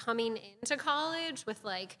be coming into college with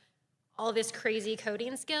like all this crazy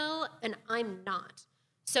coding skill, and I'm not.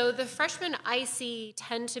 So the freshmen I see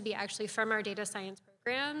tend to be actually from our data science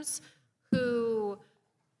programs who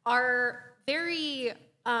are very,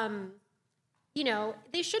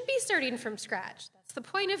 they should be starting from scratch. That's the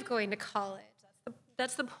point of going to college.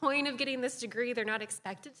 That's the point of getting this degree. They're not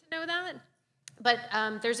expected to know that. But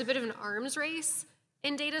there's a bit of an arms race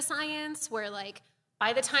in data science where, like,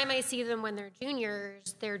 by the time I see them when they're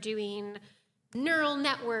juniors, they're doing neural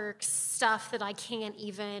networks stuff that I can't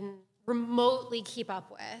even remotely keep up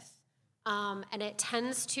with. And it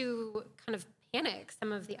tends to kind of panic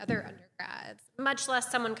some of the other undergrads, much less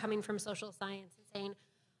someone coming from social science and saying,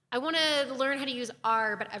 I want to learn how to use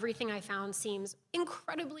R, but everything I found seems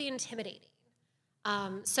incredibly intimidating.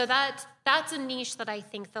 So that's a niche that I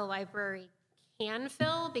think the library can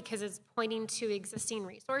fill because it's pointing to existing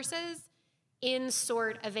resources in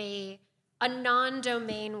sort of a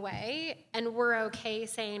non-domain way, and we're okay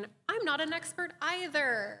saying, I'm not an expert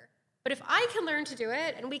either. But if I can learn to do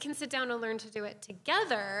it, and we can sit down and learn to do it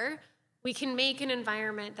together, we can make an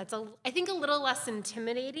environment that's, I think, a little less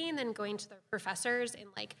intimidating than going to the professors in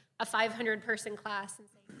like a 500-person class and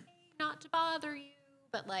saying, hey, not to bother you,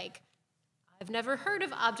 but like, I've never heard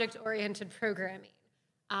of object-oriented programming.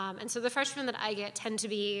 And so the freshmen that I get tend to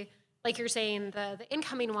be, like you're saying, the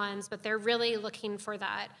incoming ones, but they're really looking for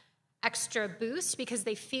that extra boost because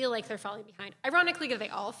they feel like they're falling behind. Ironically, they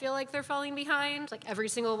all feel like they're falling behind, like every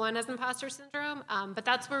single one has imposter syndrome, but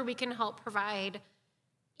that's where we can help provide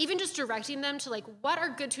even just directing them to like, what are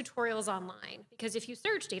good tutorials online? Because if you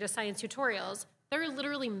search data science tutorials, there are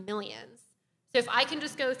literally millions. So if I can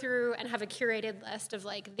just go through and have a curated list of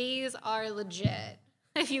like, these are legit.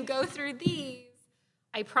 If you go through these,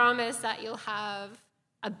 I promise that you'll have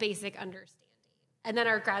a basic understanding. And then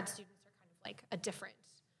our grad students are kind of like a different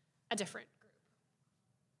group.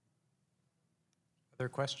 other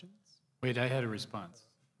questions? Wait, I had a response.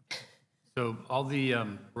 So all the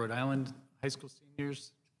Rhode Island high school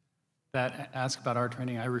seniors that ask about our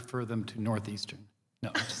training, I refer them to Northeastern. No,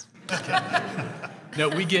 I'm just kidding. No,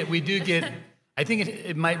 we do get, I think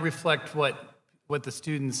it might reflect what the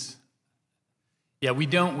students, yeah, we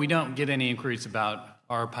don't get any inquiries about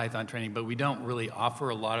our Python training, but we don't really offer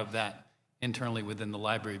a lot of that internally within the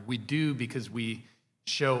library. We do because we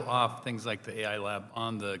show off things like the AI lab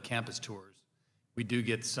on the campus tours. We do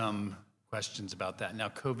get some questions about that. Now,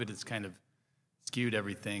 COVID has kind of skewed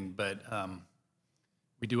everything, but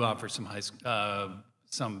we do offer some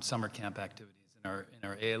some summer camp activities in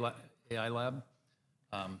our AI lab.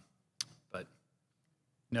 But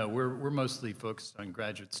no, we're mostly focused on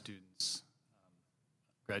graduate students,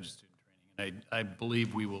 graduate student training, and I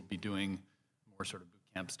believe we will be doing more sort of boot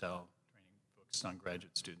camp style training focused on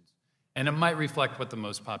graduate students. And it might reflect what the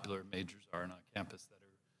most popular majors are on campus that are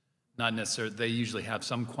not necessarily, they usually have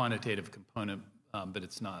some quantitative component, but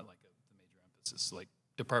it's not like the major emphasis, like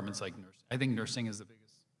departments like nursing. I think nursing is the biggest.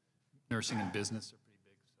 Nursing and business are pretty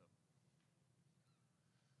big.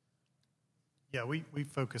 So. Yeah, we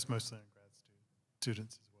focus mostly on grad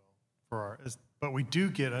students as well but we do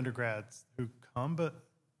get undergrads who come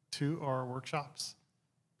to our workshops,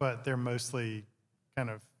 but they're mostly kind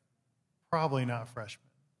of probably not freshmen.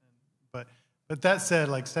 But that said,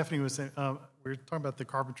 like Stephanie was saying, we were talking about the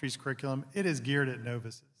carpentry's curriculum. It is geared at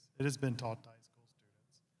novices. It has been taught to high school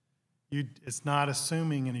students. It's not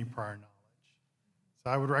assuming any prior knowledge. So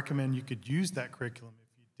I would recommend you could use that curriculum if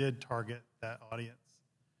you did target that audience.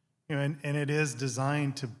 And it is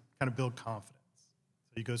designed to kind of build confidence.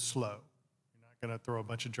 So you go slow. You're not going to throw a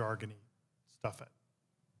bunch of jargony stuff at the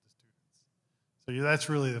students. So that's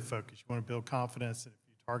really the focus. You want to build confidence, and if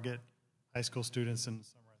you target high school students in the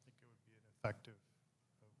summer, I think it would be an effective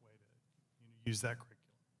way to use that curriculum.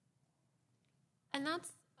 And that's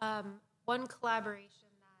one collaboration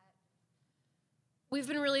that we've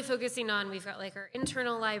been really focusing on. We've got like our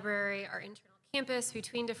internal library, our internal campus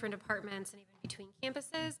between different departments and even between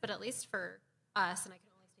campuses, but at least for us, and I can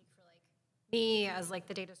only speak for like me as like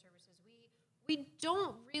the data services, we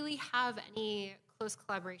don't really have any close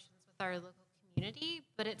collaborations with our local community,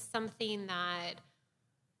 but it's something that,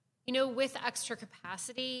 you know, with extra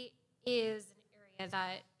capacity is an area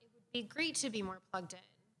that it would be great to be more plugged in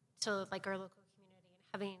to like our local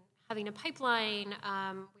community and having a pipeline.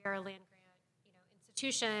 We are a land grant,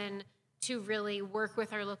 institution to really work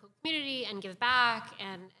with our local community and give back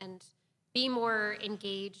and be more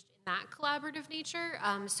engaged in that collaborative nature.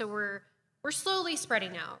 So we're slowly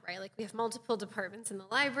spreading out, right? Like we have multiple departments in the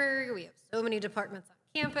library. We have so many departments on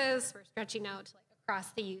campus. We're stretching out to like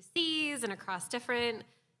across the UCs and across different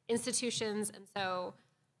institutions. And so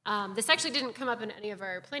this actually didn't come up in any of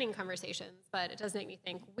our planning conversations, but it does make me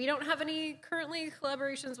think we don't have any currently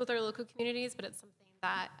collaborations with our local communities, but it's something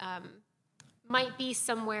that might be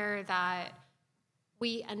somewhere that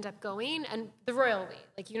we end up going. And the royal way,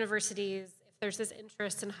 like universities, if there's this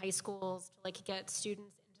interest in high schools to like get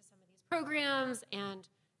students into some of these programs and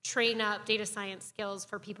train up data science skills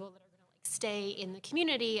for people that are going to like stay in the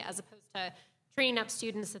community as opposed to training up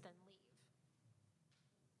students that then leave.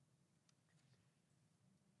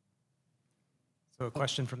 So a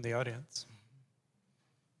question from the audience.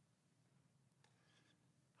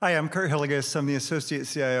 Hi, I'm Kurt Hilligus. I'm the Associate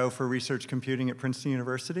CIO for Research Computing at Princeton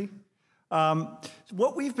University.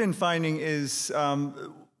 What we've been finding is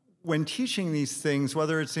when teaching these things,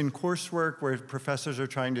 whether it's in coursework where professors are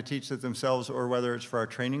trying to teach it themselves or whether it's for our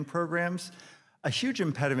training programs, a huge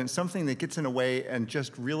impediment, something that gets in the way and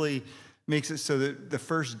just really makes it so that the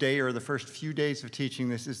first day or the first few days of teaching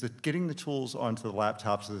this is that getting the tools onto the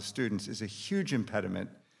laptops of the students is a huge impediment.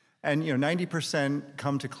 And 90%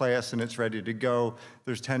 come to class and it's ready to go.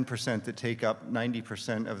 There's 10% that take up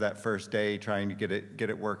 90% of that first day trying to get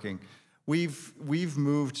it working. We've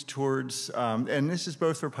moved towards, and this is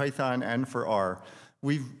both for Python and for R.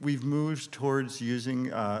 We've moved towards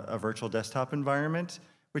using a virtual desktop environment,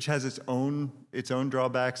 which has its own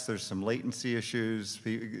drawbacks. There's some latency issues.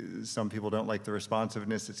 Some people don't like the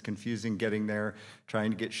responsiveness. It's confusing getting there,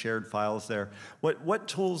 trying to get shared files there. What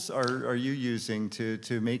tools are you using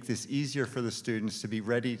to make this easier for the students to be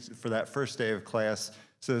ready for that first day of class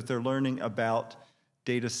so that they're learning about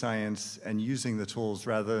data science and using the tools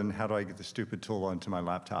rather than how do I get the stupid tool onto my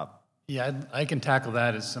laptop? Yeah, I can tackle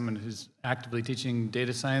that as someone who's actively teaching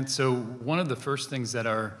data science. So one of the first things that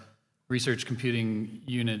our research computing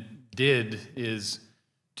unit did is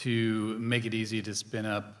to make it easy to spin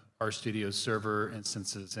up RStudio server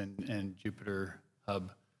instances and Jupyter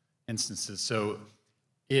Hub instances. So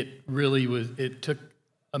it really was, it took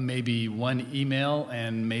maybe one email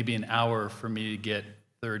and maybe an hour for me to get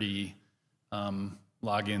 30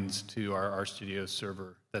 logins to our RStudio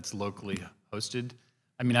server that's locally hosted.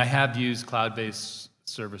 I mean, I have used cloud-based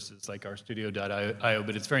services like rstudio.io,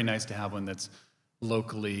 but it's very nice to have one that's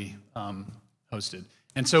locally hosted.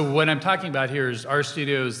 And so what I'm talking about here is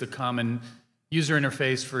RStudio is the common user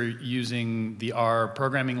interface for using the R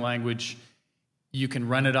programming language. You can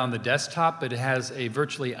run it on the desktop, but it has a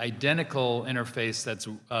virtually identical interface that's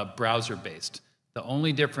browser-based. The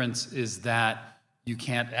only difference is that you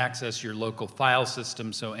can't access your local file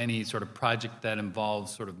system, so any sort of project that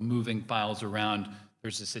involves sort of moving files around,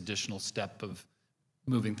 there's this additional step of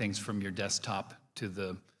moving things from your desktop to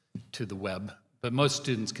the web. But most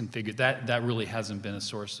students configure that. That really hasn't been a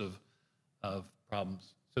source of problems.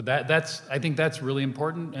 So I think that's really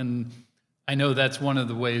important, and I know that's one of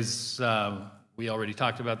the ways we already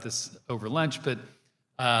talked about this over lunch, but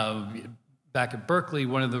back at Berkeley,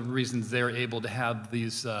 one of the reasons they're able to have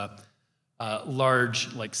these large,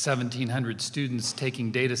 like 1,700 students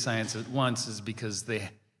taking data science at once is because they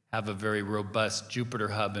have a very robust Jupyter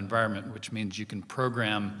Hub environment, which means you can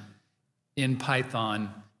program in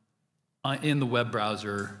Python in the web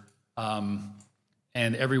browser, and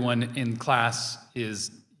everyone in class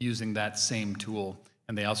is using that same tool.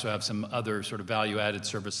 And they also have some other sort of value-added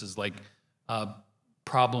services like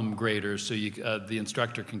problem graders, so the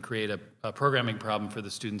instructor can create a programming problem for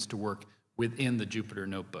the students to work within the Jupyter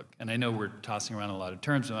notebook. And I know we're tossing around a lot of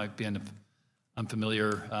terms that might be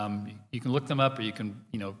unfamiliar. You can look them up, or you can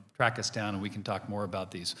track us down, and we can talk more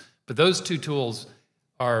about these. But those two tools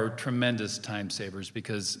are tremendous time savers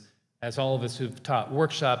because, as all of us who've taught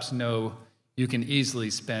workshops know, you can easily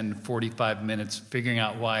spend 45 minutes figuring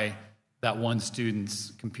out why that one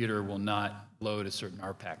student's computer will not load a certain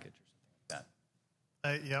R package or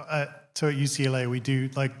something like that. So at UCLA, we do,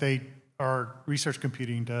 our research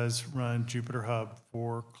computing does run Jupyter Hub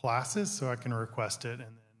for classes, so I can request it and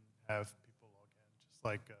then have people log in, just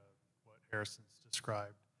like what Harrison's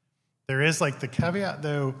described. There is the caveat,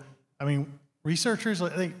 though. I mean, researchers, I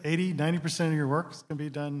think 80, 90% of your work is going to be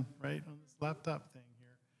done right on this laptop thing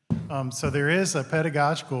here. So there is a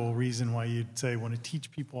pedagogical reason why you'd say want to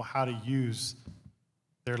teach people how to use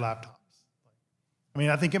their laptops. I mean,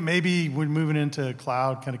 I think it maybe when moving into a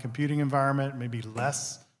cloud kind of computing environment, maybe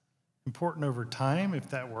less important over time if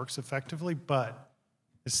that works effectively, but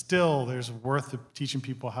it's still, there's worth teaching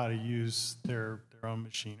people how to use their own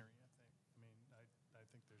machinery. I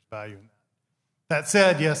think there's value in that. That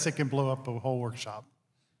said, yes, it can blow up a whole workshop.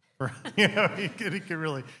 It can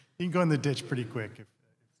really, you can go in the ditch pretty quick.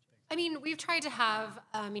 I mean, we've tried to have,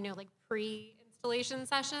 pre-installation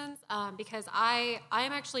sessions because I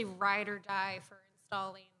am actually ride or die for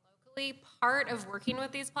installing locally. Part of working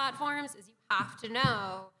with these platforms is you have to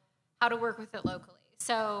know how to work with it locally.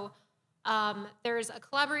 So there's a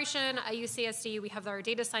collaboration at UCSD. We have our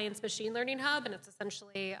data science machine learning hub, and it's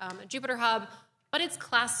essentially a Jupyter Hub, but it's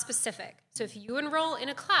class specific. So if you enroll in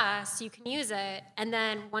a class, you can use it, and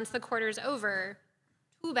then once the quarter's over,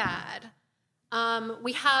 too bad.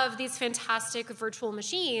 We have these fantastic virtual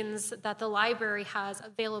machines that the library has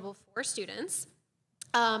available for students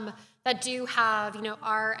that do have,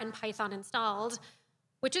 R and Python installed,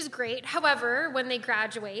 which is great. However, when they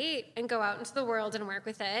graduate and go out into the world and work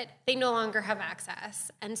with it, they no longer have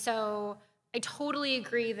access. And so I totally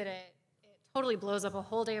agree that it totally blows up a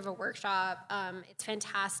whole day of a workshop. It's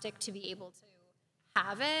fantastic to be able to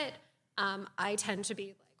have it. I tend to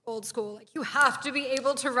be old school, you have to be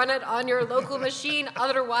able to run it on your local machine,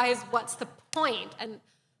 otherwise what's the point? And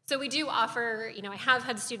so we do offer, I have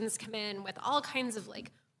had students come in with all kinds of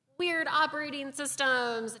weird operating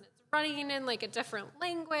systems, and it's running in a different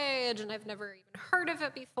language, and I've never even heard of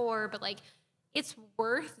it before, but it's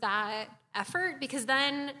worth that effort because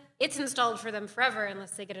then it's installed for them forever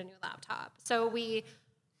unless they get a new laptop. So we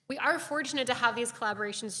are fortunate to have these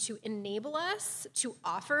collaborations to enable us to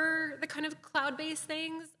offer the kind of cloud-based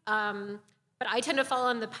things, but I tend to fall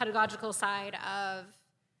on the pedagogical side of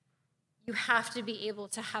you have to be able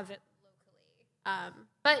to have it locally,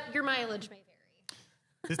 but your mileage may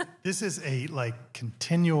vary. This is a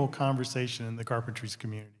continual conversation in the carpentries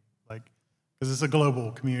community, because it's a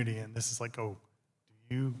global community, and this is do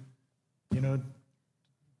you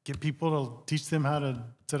get people to teach them how to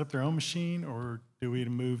set up their own machine, or do we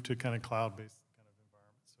move to kind of cloud-based kind of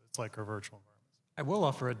environments? So it's like our virtual environments. I will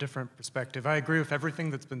offer a different perspective. I agree with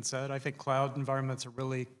everything that's been said. I think cloud environments are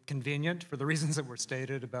really convenient for the reasons that were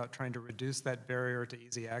stated about trying to reduce that barrier to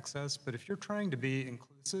easy access. But if you're trying to be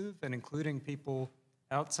inclusive and including people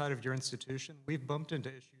outside of your institution, we've bumped into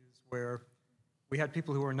issues where we had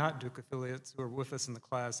people who are not Duke affiliates who are with us in the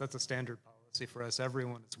class. That's a standard policy. policy for us.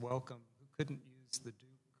 Everyone is welcome who couldn't use the Duke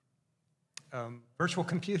virtual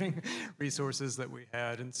computing resources that we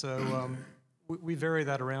had. And so we vary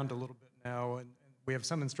that around a little bit now. And we have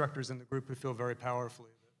some instructors in the group who feel very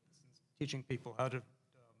powerfully that teaching people how to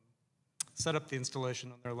set up the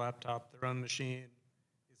installation on their laptop, their own machine,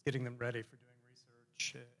 is getting them ready for doing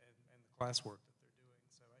research and the classwork that they're doing.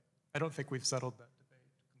 So I don't think we've settled that debate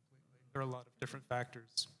completely. There are a lot of different factors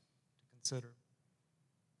to consider.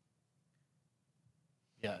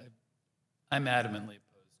 Yeah, I'm adamantly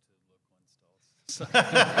opposed to local installs. So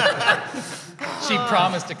she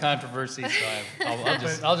promised a controversy, so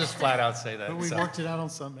I'll just flat out say that. But we worked it out on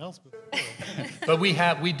something else before. But we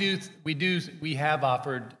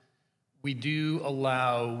do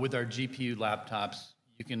allow with our GPU laptops.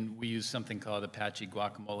 We use something called Apache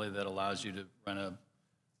Guacamole that allows you to run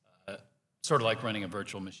sort of like running a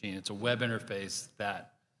virtual machine. It's a web interface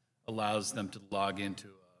that allows them to log into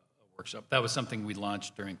a workshop. That was something we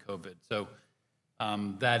launched during COVID. So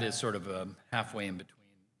that is sort of a halfway in between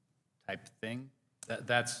type thing.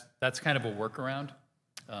 That's kind of a workaround.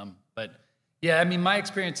 But yeah, I mean, my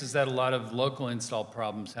experience is that a lot of local install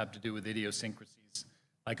problems have to do with idiosyncrasies,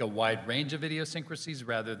 like a wide range of idiosyncrasies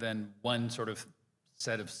rather than one sort of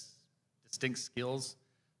set of distinct skills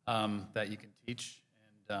that you can teach.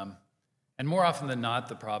 And more often than not,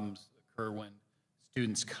 the problems occur when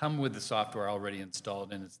students come with the software already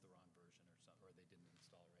installed and it's the wrong version or something, or they didn't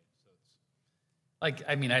install it right. So it's like,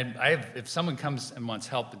 I mean, if someone comes and wants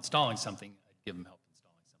help installing something, I'd give them help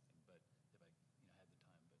installing something, but if I had the time.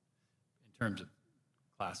 But in terms of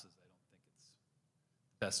classes, I don't think it's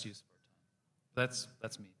the best use of our time.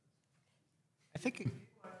 That's me. I think.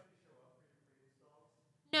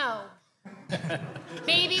 No.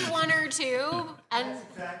 Maybe one or two. And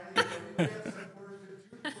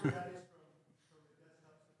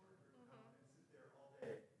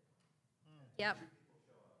Yep.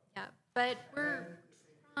 Yep. But we're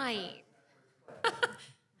trying.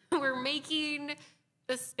 We're making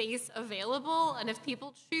the space available, and if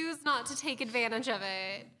people choose not to take advantage of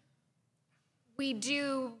it, we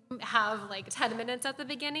do have like 10 minutes at the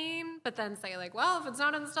beginning, but then say like, well, if it's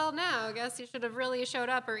not installed now, I guess you should have really showed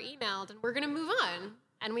up or emailed, and we're going to move on.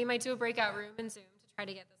 And we might do a breakout room in Zoom to try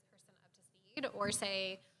to get this person up to speed, or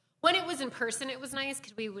say, when it was in person, it was nice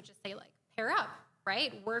because we would just say like, pair up,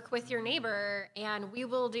 right? Work with your neighbor, and we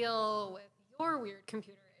will deal with your weird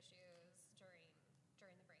computer issues during the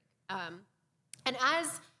break. And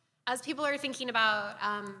as people are thinking about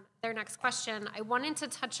their next question, I wanted to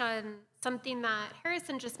touch on something that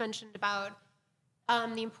Harrison just mentioned about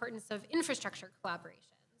the importance of infrastructure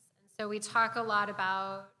collaborations. And so we talk a lot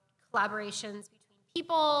about collaborations between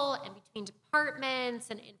people and between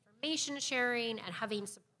departments and information sharing and having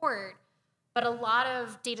support, but a lot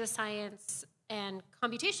of data science and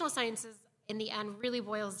computational sciences in the end really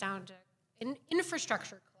boils down to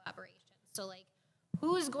infrastructure collaboration. So like,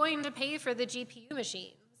 who's going to pay for the GPU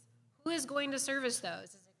machines? Who is going to service those?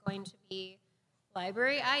 Is it going to be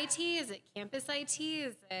library IT? Is it campus IT?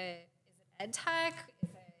 Is it ed tech? Is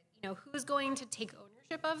it, who's going to take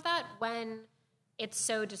ownership of that when it's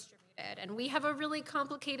so distributed? And we have a really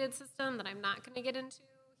complicated system that I'm not going to get into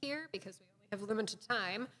here because we only have limited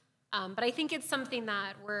time. But I think it's something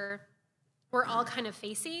that we're all kind of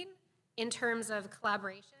facing in terms of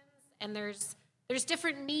collaborations. And there's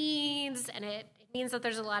different needs, and it means that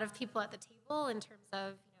there's a lot of people at the table in terms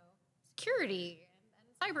of security and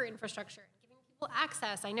cyber infrastructure and giving people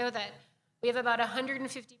access. I know that we have about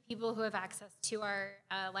 150 people who have access to our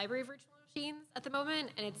library virtual machines at the moment,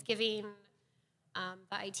 and it's giving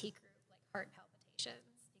the IT group like heart palpitations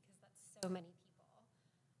because that's so many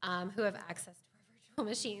people who have access to our virtual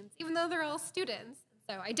machines, even though they're all students.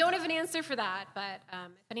 So I don't have an answer for that, but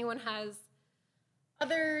if anyone has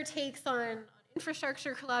other takes on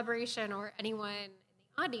infrastructure collaboration, or anyone in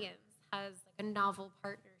the audience has like a novel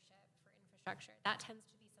partnership for infrastructure, that tends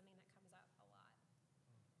to be something that comes up a lot.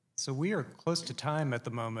 So we are close to time at the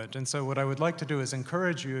moment, and so what I would like to do is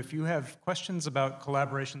encourage you, if you have questions about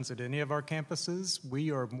collaborations at any of our campuses, we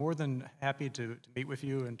are more than happy to meet with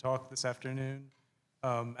you and talk this afternoon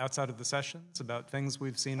outside of the sessions about things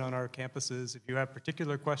we've seen on our campuses. If you have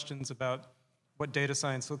particular questions about what data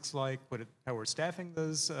science looks like, how we're staffing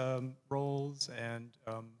those roles, and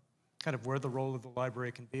kind of where the role of the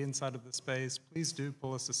library can be inside of the space, please do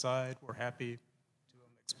pull us aside. We're happy to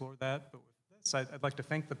explore that. But with this, I'd like to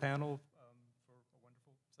thank the panel for a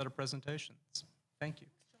wonderful set of presentations. Thank you.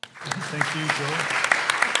 Thank you, Joel.